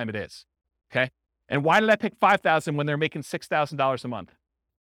what time it is. Okay. And why did I pick $5,000 when they're making $6,000 a month?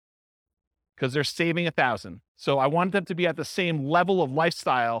 Because they're saving $1,000. So I want them to be at the same level of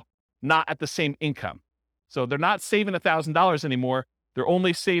lifestyle, not at the same income. So they're not saving $1,000 anymore. They're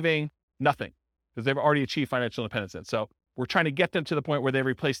only saving nothing because they've already achieved financial independence. And so we're trying to get them to the point where they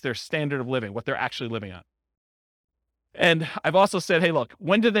replace their standard of living, what they're actually living on. And I've also said, hey, look,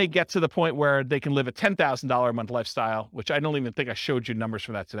 when do they get to the point where they can live a $10,000 a month lifestyle, which I don't even think I showed you numbers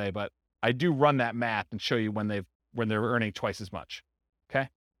for that today, but I do run that math and show you when they're earning twice as much. Okay.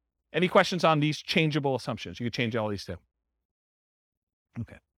 Any questions on these changeable assumptions? You can change all these too.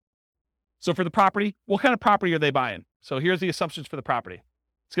 Okay. So for the property, what kind of property are they buying? So here's the assumptions for the property.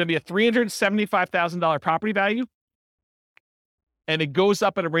 It's going to be a $375,000 property value, and it goes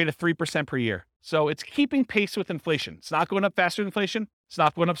up at a rate of 3% per year. So it's keeping pace with inflation. It's not going up faster than inflation. It's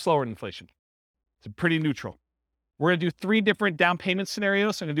not going up slower than inflation. It's pretty neutral. We're going to do 3 different down payment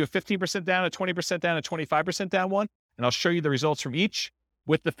scenarios. So I'm going to do a 15% down, a 20% down, a 25% down one, and I'll show you the results from each.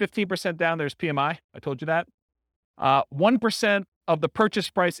 With the 15% down, there's PMI. I told you that. 1% of the purchase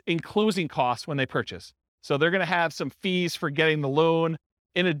price in closing costs when they purchase. So they're going to have some fees for getting the loan.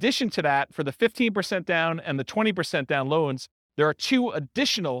 In addition to that, for the 15% down and the 20% down loans, there are 2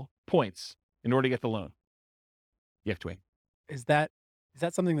 additional points in order to get the loan. You have to wait. Is that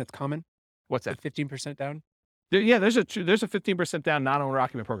something that's common? What's that? 15% down? Yeah, there's a 15% down non-owner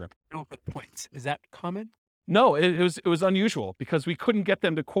occupant program. No, for the points. Is that common? No, it was unusual because we couldn't get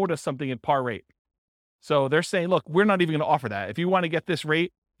them to quote us something at par rate. So they're saying, look, we're not even going to offer that. If you want to get this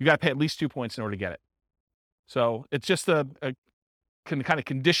rate, you got to pay at least 2 points in order to get it. So it's just a kind of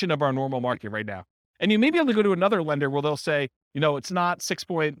condition of our normal market right now. And you may be able to go to another lender where they'll say, it's not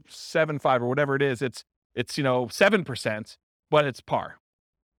 6.75 or whatever it is. It's 7%, but it's par.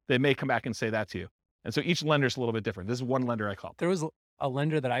 They may come back and say that to you. And so each lender is a little bit different. This is one lender I called. There was a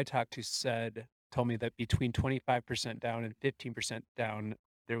lender that I talked to told me that between 25% down and 15% down,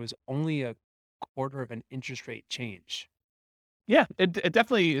 there was only a quarter of an interest rate change. Yeah, it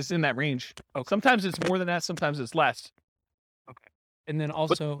definitely is in that range. Okay. Sometimes it's more than that. Sometimes it's less. Okay. And then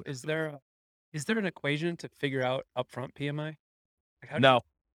also, is there an equation to figure out upfront PMI? No.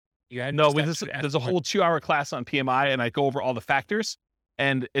 There's a whole 2-hour class on PMI, and I go over all the factors,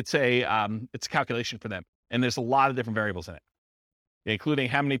 and it's a calculation for them. And there's a lot of different variables in it, including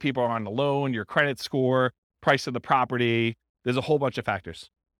how many people are on the loan, your credit score, price of the property. There's a whole bunch of factors.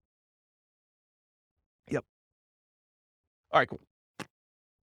 Yep. All right, cool.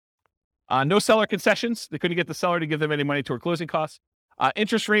 No seller concessions. They couldn't get the seller to give them any money toward closing costs.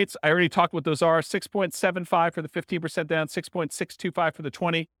 Interest rates, I already talked what those are. 6.75 for the 15% down, 6.625 for the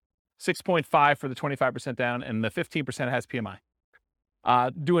 20, 6.5 for the 25% down, and the 15% has PMI.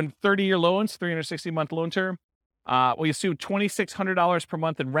 Doing 30-year loans, 360-month loan term. We assume $2,600 per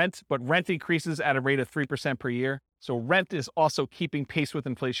month in rent, but rent increases at a rate of 3% per year. So rent is also keeping pace with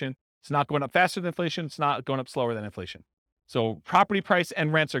inflation. It's not going up faster than inflation. It's not going up slower than inflation. So property price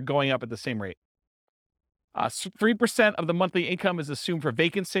and rents are going up at the same rate. 3% of the monthly income is assumed for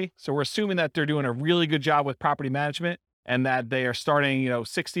vacancy. So we're assuming that they're doing a really good job with property management and that they are starting,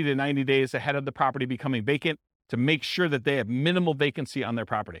 60 to 90 days ahead of the property becoming vacant to make sure that they have minimal vacancy on their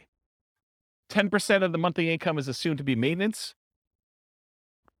property. 10% of the monthly income is assumed to be maintenance.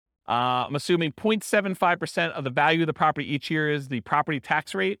 I'm assuming 0.75% of the value of the property each year is the property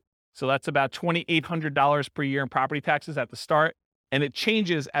tax rate. So that's about $2,800 per year in property taxes at the start. And it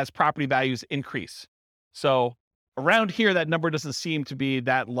changes as property values increase. So around here, that number doesn't seem to be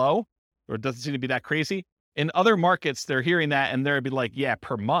that low, or it doesn't seem to be that crazy. In other markets, they're hearing that and they'll be like, yeah,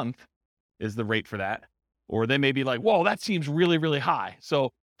 per month is the rate for that. Or they may be like, whoa, that seems really, really high.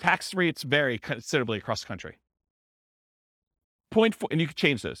 So tax rates vary considerably across the country. 0.4, and you can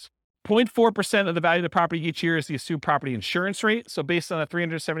change this. 0.4% of the value of the property each year is the assumed property insurance rate. So based on a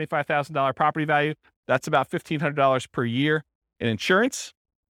 $375,000 property value, that's about $1,500 per year in insurance.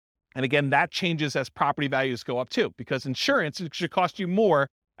 And again, that changes as property values go up too, because insurance should cost you more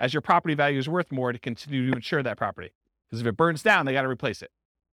as your property value is worth more to continue to insure that property. Because if it burns down, they got to replace it.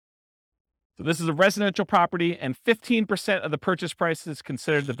 So this is a residential property, and 15% of the purchase price is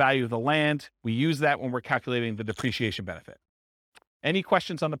considered the value of the land. We use that when we're calculating the depreciation benefit. Any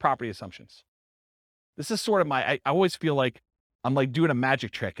questions on the property assumptions? This is sort of I always feel like I'm like doing a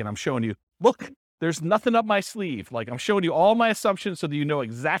magic trick and I'm showing you, look, there's nothing up my sleeve. Like I'm showing you all my assumptions so that you know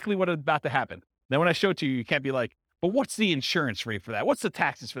exactly what is about to happen. Then when I show it to you, you can't be like, but what's the insurance rate for that? What's the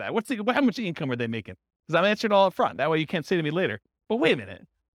taxes for that? How much income are they making? Because I'm answering all up front. That way you can't say to me later, but wait a minute.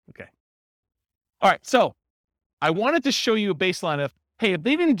 Okay. All right. So I wanted to show you a baseline of, hey, if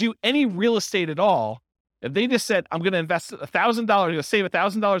they didn't do any real estate at all, if they just said, I'm going to invest $1,000, I'm going to save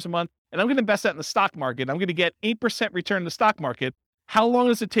 $1,000 a month, and I'm going to invest that in the stock market, I'm going to get 8% return in the stock market, how long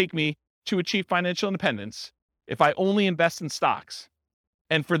does it take me to achieve financial independence if I only invest in stocks?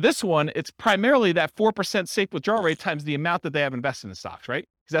 And for this one, it's primarily that 4% safe withdrawal rate times the amount that they have invested in stocks, right?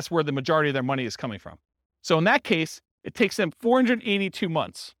 Because that's where the majority of their money is coming from. So in that case, it takes them 482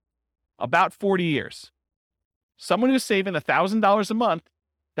 months, about 40 years. Someone who's saving $1,000 a month,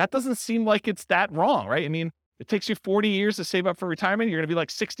 that doesn't seem like it's that wrong, right? I mean, it takes you 40 years to save up for retirement. You're going to be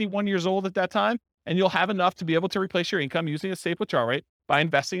like 61 years old at that time, and you'll have enough to be able to replace your income using a safe withdrawal rate by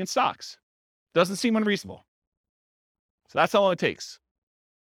investing in stocks. Doesn't seem unreasonable. So that's how long it takes.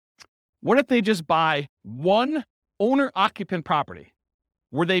 What if they just buy one owner-occupant property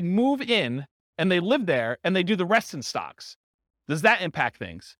where they move in and they live there and they do the rest in stocks? Does that impact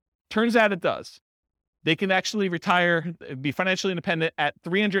things? Turns out it does. They can actually retire, be financially independent at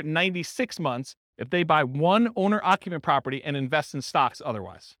 396 months if they buy one owner-occupant property and invest in stocks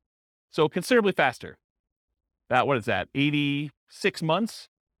otherwise. So considerably faster. What is that, 86 months?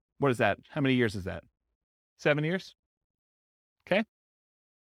 What is that? How many years is that? 7 years?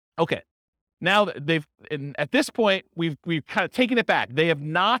 Okay. Now at this point, we've kind of taken it back. They have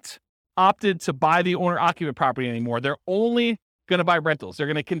not opted to buy the owner-occupant property anymore. They're only going to buy rentals. They're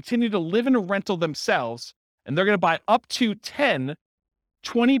going to continue to live in a rental themselves, and they're going to buy up to 10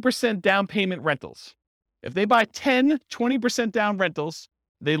 20% down payment rentals. If they buy 10 20% down rentals,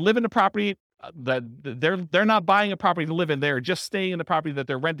 they live in a property that they're not buying a property to live in. They're just staying in the property that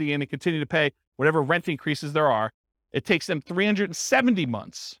they're renting in and continue to pay whatever rent increases there are. It takes them 370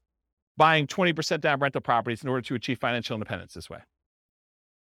 months buying 20% down rental properties in order to achieve financial independence this way.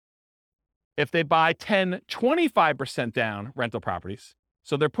 If they buy 10, 25% down rental properties,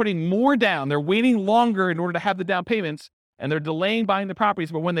 so they're putting more down, they're waiting longer in order to have the down payments, and they're delaying buying the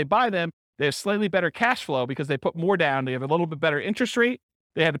properties, but when they buy them, they have slightly better cash flow because they put more down, they have a little bit better interest rate,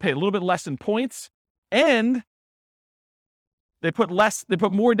 they had to pay a little bit less in points, and they put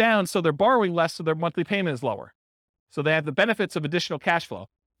more down, so they're borrowing less, so their monthly payment is lower. So they have the benefits of additional cash flow.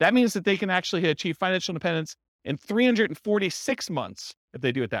 That means that they can actually achieve financial independence in 346 months if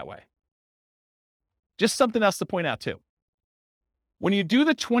they do it that way. Just something else to point out too. When you do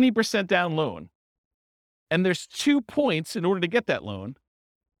the 20% down loan, and there's 2 points in order to get that loan,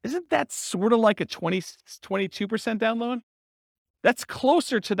 isn't that sort of like a 22% down loan? That's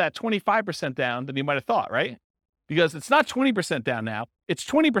closer to that 25% down than you might have thought, right? Because it's not 20% down now, it's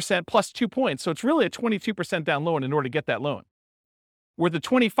 20% plus 2 points. So it's really a 22% down loan in order to get that loan. Where the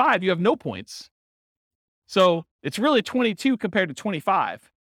 25, you have no points. So it's really 22 compared to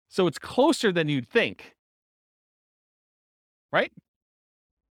 25. So it's closer than you'd think. Right?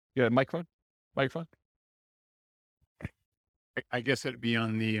 You have a microphone? I guess it'd be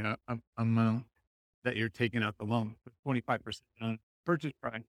on the amount that you're taking out the loan, 25% on purchase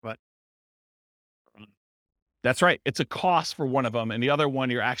price, but That's right. It's a cost for one of them, and the other one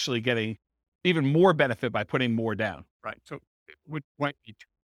you're actually getting even more benefit by putting more down. right. So it might be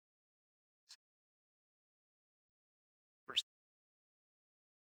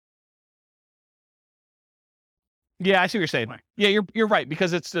Yeah, I see what you're saying. Right. Yeah, you're right,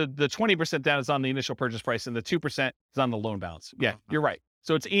 because it's the 20% down is on the initial purchase price and the 2% is on the loan balance. Yeah, you're right.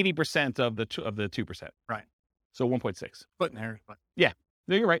 So it's 80% of the 2%. Right. So 1.6. splitting hairs, but No,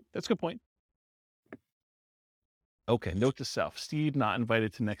 you're right. That's a good point. Okay, note to self. Steve not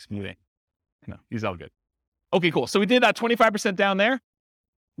invited to next meeting. No, he's all good. Okay, cool. So we did that 25% down there.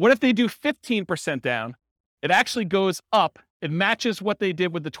 What if they do 15% down? It actually goes up. It matches what they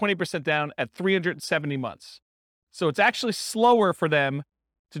did with the 20% down at 370 months. So it's actually slower for them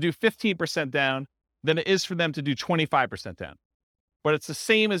to do 15% down than it is for them to do 25% down. but it's the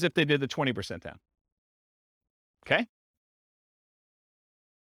same as if they did the 20% down. Okay?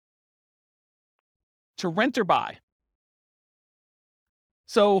 To rent or buy.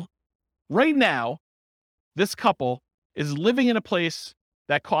 So right now, this couple is living in a place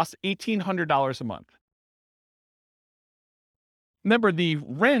that costs $1,800 a month. Remember, the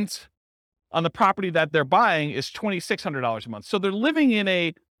rent on the property that they're buying is $2,600 a month. So they're living in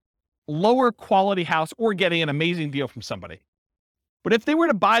a lower quality house or getting an amazing deal from somebody. But if they were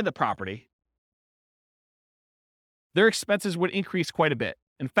to buy the property, their expenses would increase quite a bit.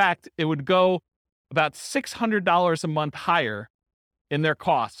 In fact, it would go about $600 a month higher in their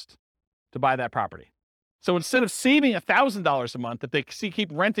cost to buy that property. So instead of saving $1,000 a month, if they keep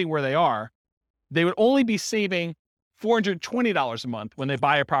renting where they are, they would only be saving $420 a month when they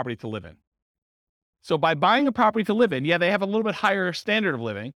buy a property to live in. So by buying a property to live in, yeah, they have a little bit higher standard of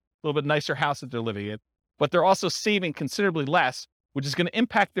living, a little bit nicer house that they're living in, but they're also saving considerably less, which is going to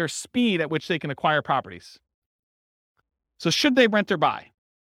impact their speed at which they can acquire properties. So should they rent or buy?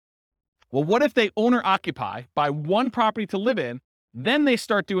 Well, what if they owner occupy, buy one property to live in, then they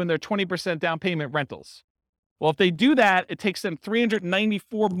start doing their 20% down payment rentals? Well, if they do that, it takes them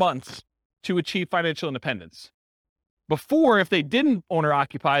 394 months to achieve financial independence. Before, if they didn't owner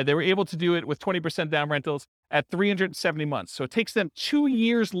occupy, they were able to do it with 20% down rentals at 370 months. So it takes them 2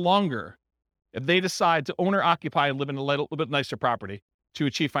 years longer if they decide to owner occupy and live in a little bit nicer property to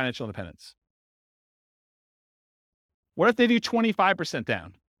achieve financial independence. What if they do 25%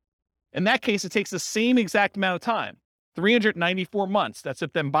 down? In that case, it takes the same exact amount of time, 394 months. That's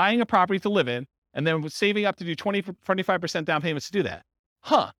if them buying a property to live in and then saving up to do 25% down payments to do that.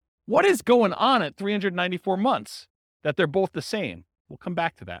 What is going on at 394 months that they're both the same? We'll come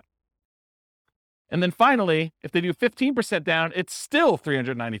back to that. And then finally, if they do 15% down, it's still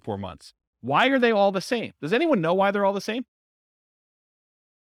 394 months. Why are they all the same? Does anyone know why they're all the same?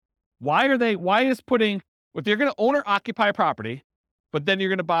 If you're going to owner occupy a property, but then you're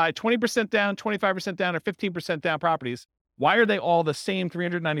going to buy 20% down, 25% down, or 15% down properties, why are they all the same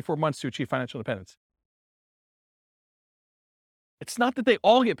 394 months to achieve financial independence? It's not that they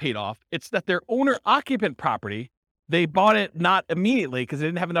all get paid off. It's that their owner-occupant property, they bought it not immediately because they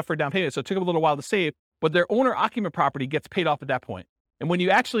didn't have enough for a down payment, so it took them a little while to save, but their owner-occupant property gets paid off at that point. And when you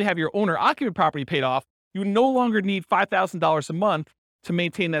actually have your owner-occupant property paid off, you no longer need $5,000 a month to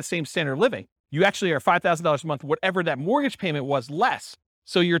maintain that same standard of living. You actually are $5,000 a month, whatever that mortgage payment was, less.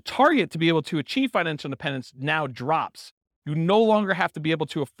 So your target to be able to achieve financial independence now drops. You no longer have to be able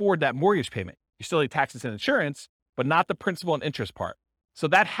to afford that mortgage payment. You still need taxes and insurance, but not the principal and interest part. So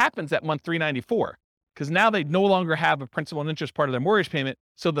that happens at month 394 because now they no longer have a principal and interest part of their mortgage payment.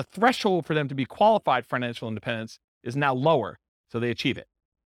 So the threshold for them to be qualified for financial independence is now lower. So they achieve it.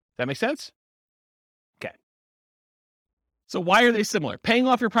 Does that make sense? Okay. So why are they similar? Paying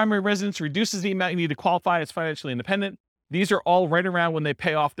off your primary residence reduces the amount you need to qualify as financially independent. These are all right around when they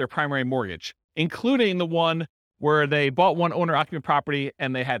pay off their primary mortgage, including the one where they bought one owner-occupant property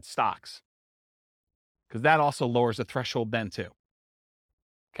and they had stocks, because that also lowers the threshold then too.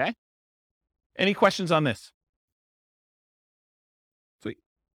 Okay? Any questions on this? Sweet.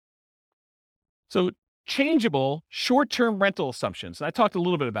 So changeable short-term rental assumptions. And I talked a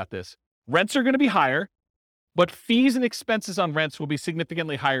little bit about this. Rents are going to be higher, but fees and expenses on rents will be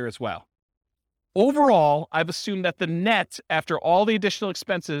significantly higher as well. Overall, I've assumed that the net after all the additional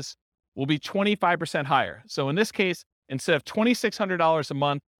expenses will be 25% higher. So in this case, instead of $2,600 a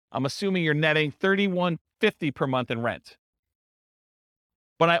month, I'm assuming you're netting $3,150 per month in rent.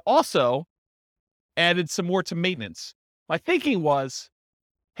 But I also added some more to maintenance. My thinking was,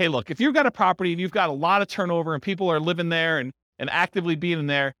 hey, look, if you've got a property and you've got a lot of turnover and people are living there and actively being in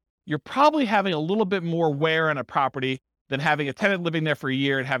there, you're probably having a little bit more wear on a property than having a tenant living there for a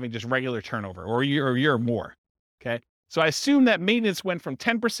year and having just regular turnover or a year or more. Okay. So I assume that maintenance went from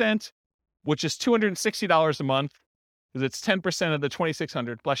 10%, which is $260 a month, because it's 10% of the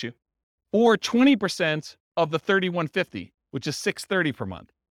 $2,600, bless you, or 20% of the $3,150, which is $630 per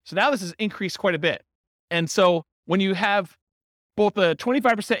month. So now this has increased quite a bit. And so when you have both a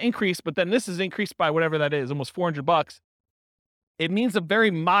 25% increase, but then this is increased by whatever that is, almost $400, it means a very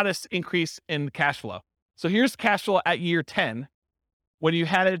modest increase in cash flow. So here's cash flow at year 10. When you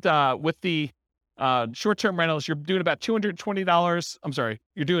had it with the short-term rentals, you're doing about $220. I'm sorry,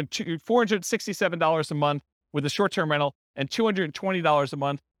 you're doing $467 a month with a short-term rental and $220 a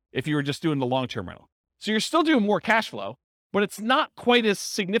month if you were just doing the long-term rental. So you're still doing more cash flow, but it's not quite as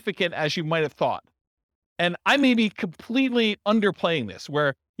significant as you might have thought. And I may be completely underplaying this,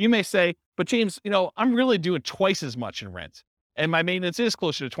 where you may say, but James, I'm really doing twice as much in rent, and my maintenance is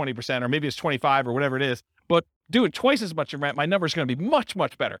closer to 20%, or maybe it's 25 or whatever it is, but doing twice as much in rent, my number is going to be much,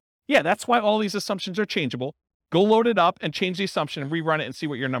 much better. Yeah, that's why all these assumptions are changeable. Go load it up and change the assumption and rerun it and see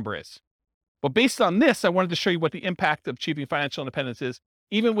what your number is. But based on this, I wanted to show you what the impact of achieving financial independence is,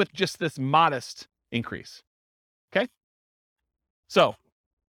 even with just this modest increase. Okay? So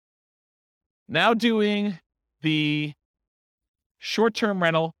now doing the short-term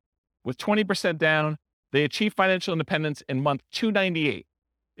rental with 20% down, they achieve financial independence in month 298.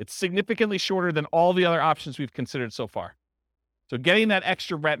 It's significantly shorter than all the other options we've considered so far. So getting that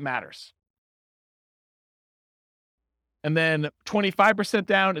extra rent matters. And then 25%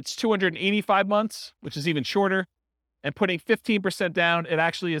 down, it's 285 months, which is even shorter. And putting 15% down, it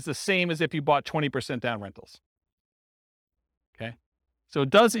actually is the same as if you bought 20% down rentals. Okay. So it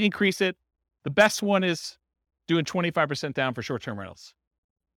does increase it. The best one is doing 25% down for short-term rentals.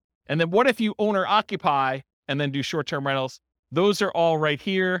 And then what if you owner occupy and then do short-term rentals? Those are all right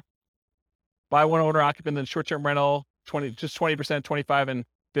here. Buy one owner occupant, then short-term rental, 20%, 25 and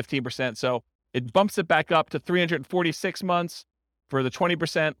 15%. So it bumps it back up to 346 months for the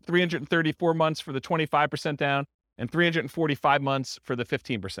 20%, 334 months for the 25% down, and 345 months for the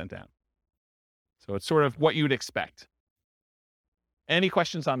 15% down. So it's sort of what you'd expect. Any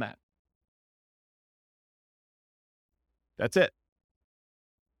questions on that? That's it.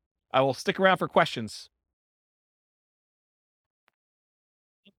 I will stick around for questions.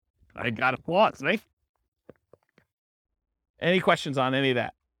 I got applause, right? Any questions on any of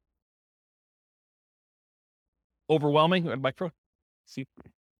that? Overwhelming? Micro? See?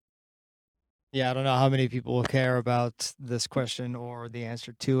 Yeah, I don't know how many people will care about this question or the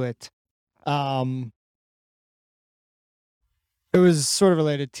answer to it. It was sort of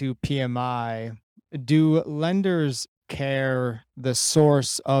related to PMI. Do lenders care the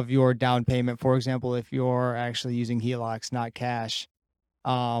source of your down payment? For example, if you're actually using HELOCs, not cash,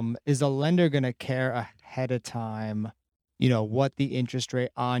 is a lender going to care ahead of time, what the interest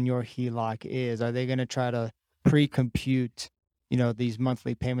rate on your HELOC is? Are they going to try to pre-compute, these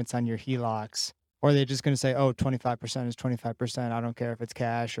monthly payments on your HELOCs? Or are they just going to say, 25% is 25%. I don't care if it's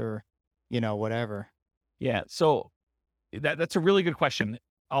cash or, whatever. Yeah. So that's a really good question.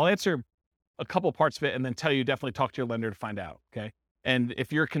 I'll answer a couple parts of it and then tell you definitely talk to your lender to find out. Okay. And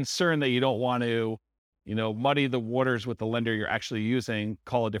if you're concerned that you don't want to, muddy the waters with the lender you're actually using,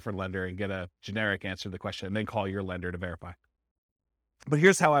 call a different lender and get a generic answer to the question and then call your lender to verify. But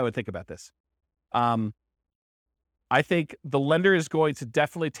here's how I would think about this. I think the lender is going to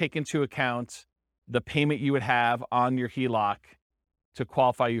definitely take into account the payment you would have on your HELOC to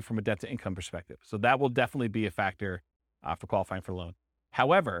qualify you from a debt to income perspective. So that will definitely be a factor for qualifying for a loan.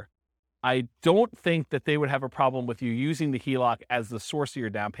 However, I don't think that they would have a problem with you using the HELOC as the source of your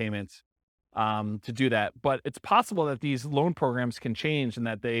down payments to do that. But it's possible that these loan programs can change and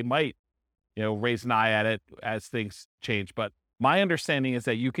that they might, raise an eye at it as things change. But my understanding is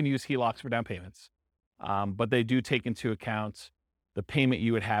that you can use HELOCs for down payments, but they do take into account the payment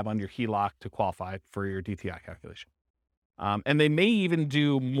you would have on your HELOC to qualify for your DTI calculation. And they may even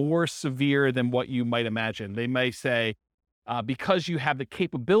do more severe than what you might imagine. They may say, because you have the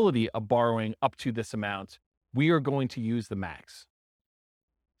capability of borrowing up to this amount, we are going to use the max.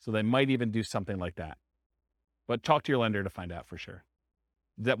 So they might even do something like that. But talk to your lender to find out for sure.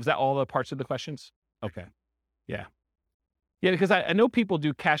 Was that all the parts of the questions? Okay. Yeah. Yeah, because I know people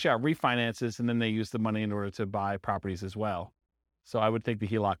do cash out refinances and then they use the money in order to buy properties as well. So I would think the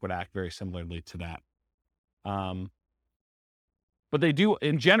HELOC would act very similarly to that. But they do,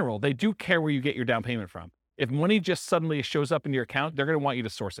 in general, they do care where you get your down payment from. If money just suddenly shows up in your account, they're going to want you to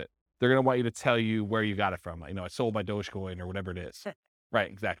source it. They're going to want you to tell you where you got it from. I sold my Dogecoin or whatever it is. Right,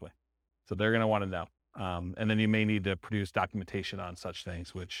 exactly. So they're going to want to know. And then you may need to produce documentation on such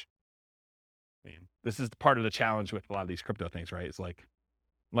things, which, this is part of the challenge with a lot of these crypto things, right? It's like,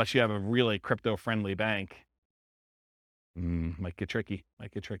 unless you have a really crypto-friendly bank, might get tricky.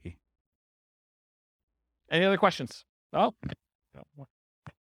 Any other questions? Oh,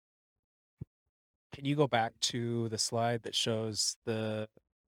 Can you go back to the slide that shows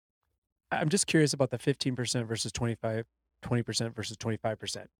I'm just curious about the 15% versus 20% versus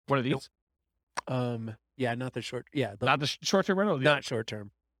 25%. what are these? Yeah, not the short. Yeah, Not the short-term rental? not short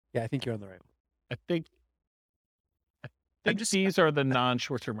term. Yeah, I think you're on the right one. I think just- these are the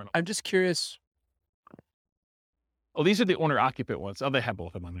non-short-term rental. I'm just curious. Oh, these are the owner-occupant ones. Oh, they have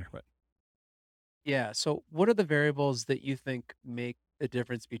both of them on there. But Yeah. So what are the variables that you think make the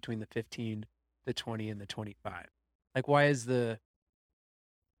difference between the 15, the 20, and the 25? Like, why is the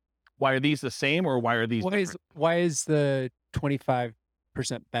these the same or why are these different? why is the 25%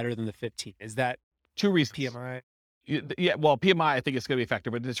 better than the 15? Is that Two reasons. PMI? Yeah, well, PMI, I think it's going to be a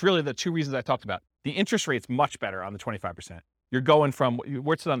factor, but it's really the two reasons I talked about. The interest rate's much better on the 25%. You're going from,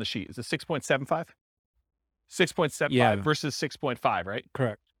 what's it on the sheet? Is it 6.75? 6.75 Yeah. versus 6.5, right?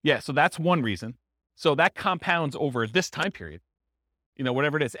 Correct. Yeah, so that's one reason. So that compounds over this time period,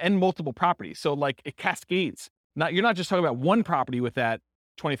 whatever it is, and multiple properties. So like it cascades. You're not just talking about one property with that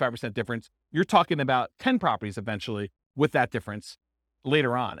 25% difference. You're talking about 10 properties eventually with that difference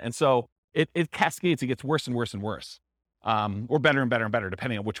later on. And so it cascades, it gets worse and worse and worse, or better and better and better,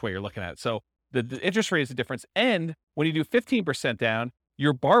 depending on which way you're looking at it. So the interest rate is the difference. And when you do 15% down,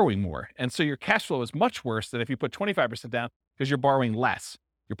 you're borrowing more. And so your cash flow is much worse than if you put 25% down because you're borrowing less.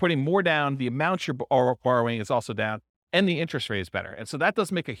 You're putting more down. The amount you're borrowing is also down, and the interest rate is better. And so that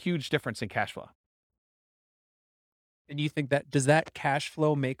does make a huge difference in cash flow. And you think does that cash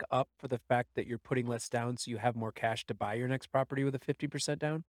flow make up for the fact that you're putting less down so you have more cash to buy your next property with a 50%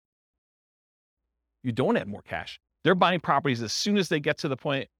 down? You don't add more cash. They're buying properties as soon as they get to the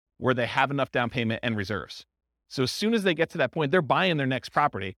point where they have enough down payment and reserves. So as soon as they get to that point, they're buying their next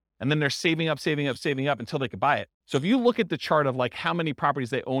property, and then they're saving up until they can buy it. So if you look at the chart of like how many properties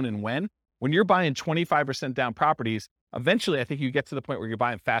they own and when you're buying 25% down properties, eventually I think you get to the point where you're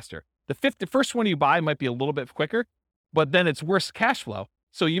buying faster. The first one you buy might be a little bit quicker, but then it's worse cash flow.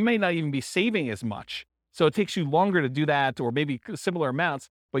 So you may not even be saving as much. So it takes you longer to do that, or maybe similar amounts,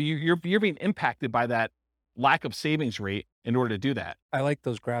 but you're being impacted by that lack of savings rate in order to do that. I like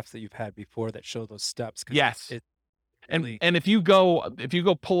those graphs that you've had before that show those steps. Yes. And if you go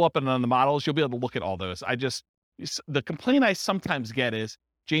pull up on the models, you'll be able to look at all those. The complaint I sometimes get is,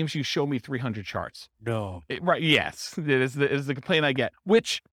 James, you show me 300 charts. No. Right. Yes. It is the complaint I get,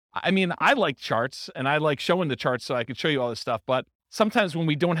 which, I mean, I like charts and I like showing the charts so I can show you all this stuff. But sometimes when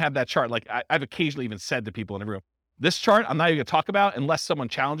we don't have that chart, like I've occasionally even said to people in the room, this chart, I'm not even going to talk about unless someone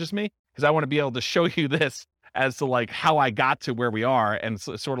challenges me, because I want to be able to show you this as to like how I got to where we are. And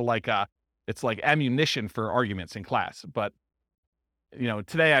it's sort of like, it's like ammunition for arguments in class. But,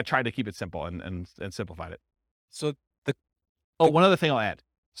 today I tried to keep it simple and simplified it. So one other thing I'll add.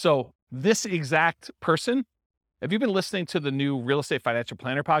 So this exact person, have you been listening to the new Real Estate Financial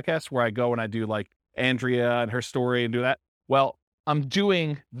Planner podcast where I go and I do like Andrea and her story and do that? Well, I'm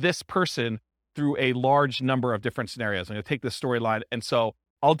doing this person through a large number of different scenarios. I'm going to take this storyline. And so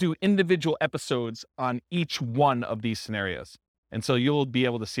I'll do individual episodes on each one of these scenarios. And so you'll be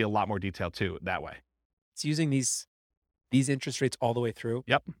able to see a lot more detail too that way. it's using these interest rates all the way through.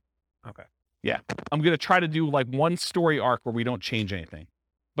 Yep. Okay. Yeah. I'm going to try to do like one story arc where we don't change anything.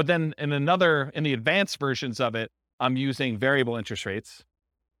 But then in the advanced versions of it, I'm using variable interest rates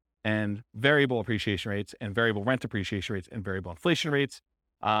and variable appreciation rates and variable rent appreciation rates and variable inflation rates.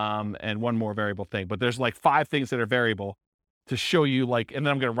 And one more variable thing, but there's like 5 things that are variable to show you like, and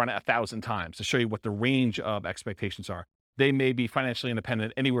then I'm going to run it 1,000 times to show you what the range of expectations are. They may be financially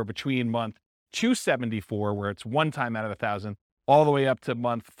independent anywhere between month 274, where it's 1 time out of 1,000, all the way up to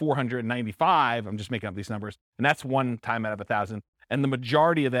month 495. I'm just making up these numbers, and that's 1 time out of 1,000. And the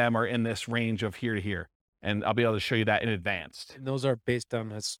majority of them are in this range of here to here. And I'll be able to show you that in advance. And those are based on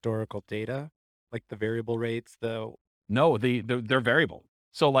historical data, like the variable rates, No, they're variable.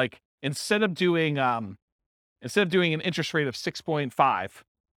 So like instead of doing an interest rate of 6.5,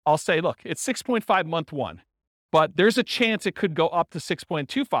 I'll say, look, it's 6.5 month 1, but there's a chance it could go up to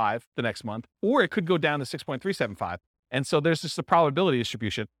 6.25 the next month, or it could go down to 6.375. And so there's just a probability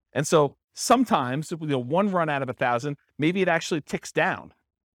distribution. And so sometimes, one run out of 1,000, maybe it actually ticks down.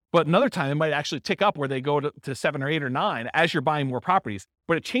 But another time it might actually tick up where they go to 7 or 8 or 9 as you're buying more properties.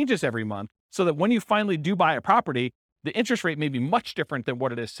 But it changes every month so that when you finally do buy a property, the interest rate may be much different than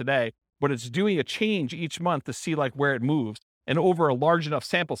what it is today, but it's doing a change each month to see like where it moves. And over a large enough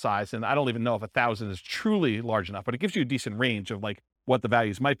sample size, and I don't even know if 1,000 is truly large enough, but it gives you a decent range of like what the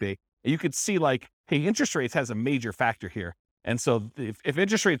values might be. And you could see like, hey, interest rates has a major factor here. And so if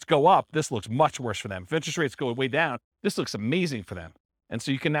interest rates go up, this looks much worse for them. If interest rates go way down, this looks amazing for them. And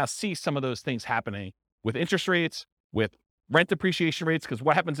so you can now see some of those things happening with interest rates, with rent appreciation rates, because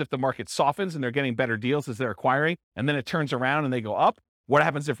what happens if the market softens and they're getting better deals as they're acquiring, and then it turns around and they go up? What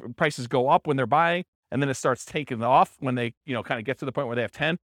happens if prices go up when they're buying, and then it starts taking off when they, kind of get to the point where they have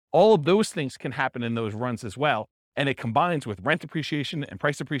 10? All of those things can happen in those runs as well. And it combines with rent appreciation and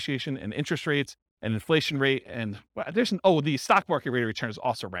price appreciation and interest rates and inflation rate. And the stock market rate of return is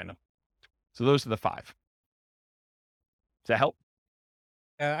also random. So those are the 5. Does that help?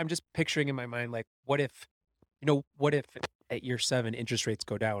 I'm just picturing in my mind, like, what if at year 7 interest rates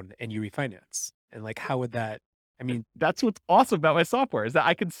go down and you refinance? And like, how would that, that's what's awesome about my software is that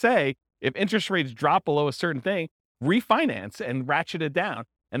I could say, if interest rates drop below a certain thing, refinance and ratchet it down.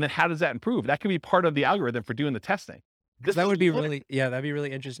 And then how does that improve? That could be part of the algorithm for doing the testing. This That is would be what- really, yeah, that'd be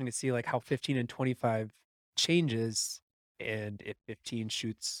really interesting to see like how 15 and 25 changes, and if 15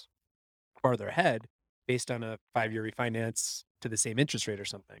 shoots farther ahead based on a 5-year refinance to the same interest rate or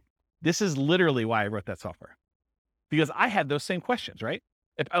something. This is literally why I wrote that software, because I had those same questions, right?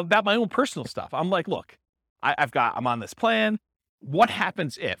 About my own personal stuff. I'm like, look, I'm on this plan. What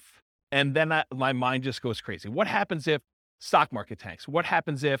happens if? And then my mind just goes crazy. What happens if stock market tanks? What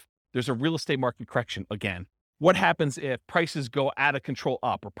happens if there's a real estate market correction again? What happens if prices go out of control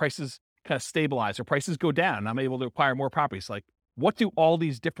up, or prices kind of stabilize, or prices go down and I'm able to acquire more properties? Like, what do all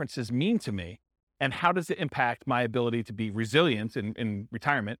these differences mean to me? And how does it impact my ability to be resilient in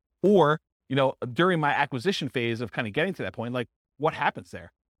retirement? Or, during my acquisition phase of kind of getting to that point, like, what happens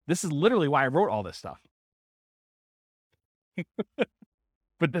there? This is literally why I wrote all this stuff.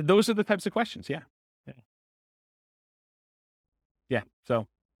 But those are the types of questions. Yeah. So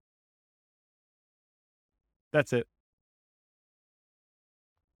that's it.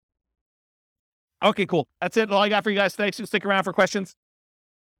 Okay, cool. That's it. All I got for you guys today. So stick around for questions.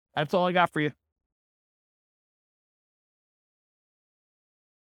 That's all I got for you.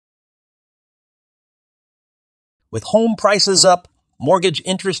 With home prices up, mortgage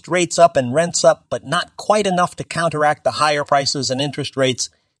interest rates up, and rents up, but not quite enough to counteract the higher prices and interest rates,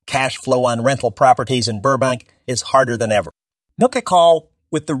 cash flow on rental properties in Burbank is harder than ever. Book a call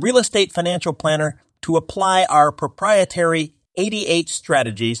with the Real Estate Financial Planner to apply our proprietary 88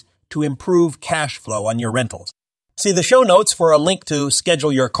 strategies to improve cash flow on your rentals. See the show notes for a link to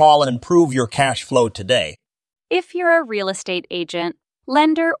schedule your call and improve your cash flow today. If you're a real estate agent,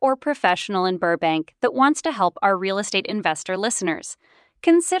 lender, or professional in Burbank that wants to help our real estate investor listeners,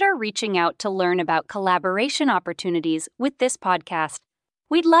 consider reaching out to learn about collaboration opportunities with this podcast.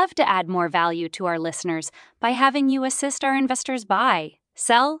 We'd love to add more value to our listeners by having you assist our investors buy,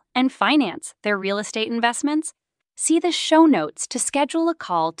 sell, and finance their real estate investments. See the show notes to schedule a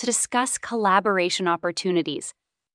call to discuss collaboration opportunities.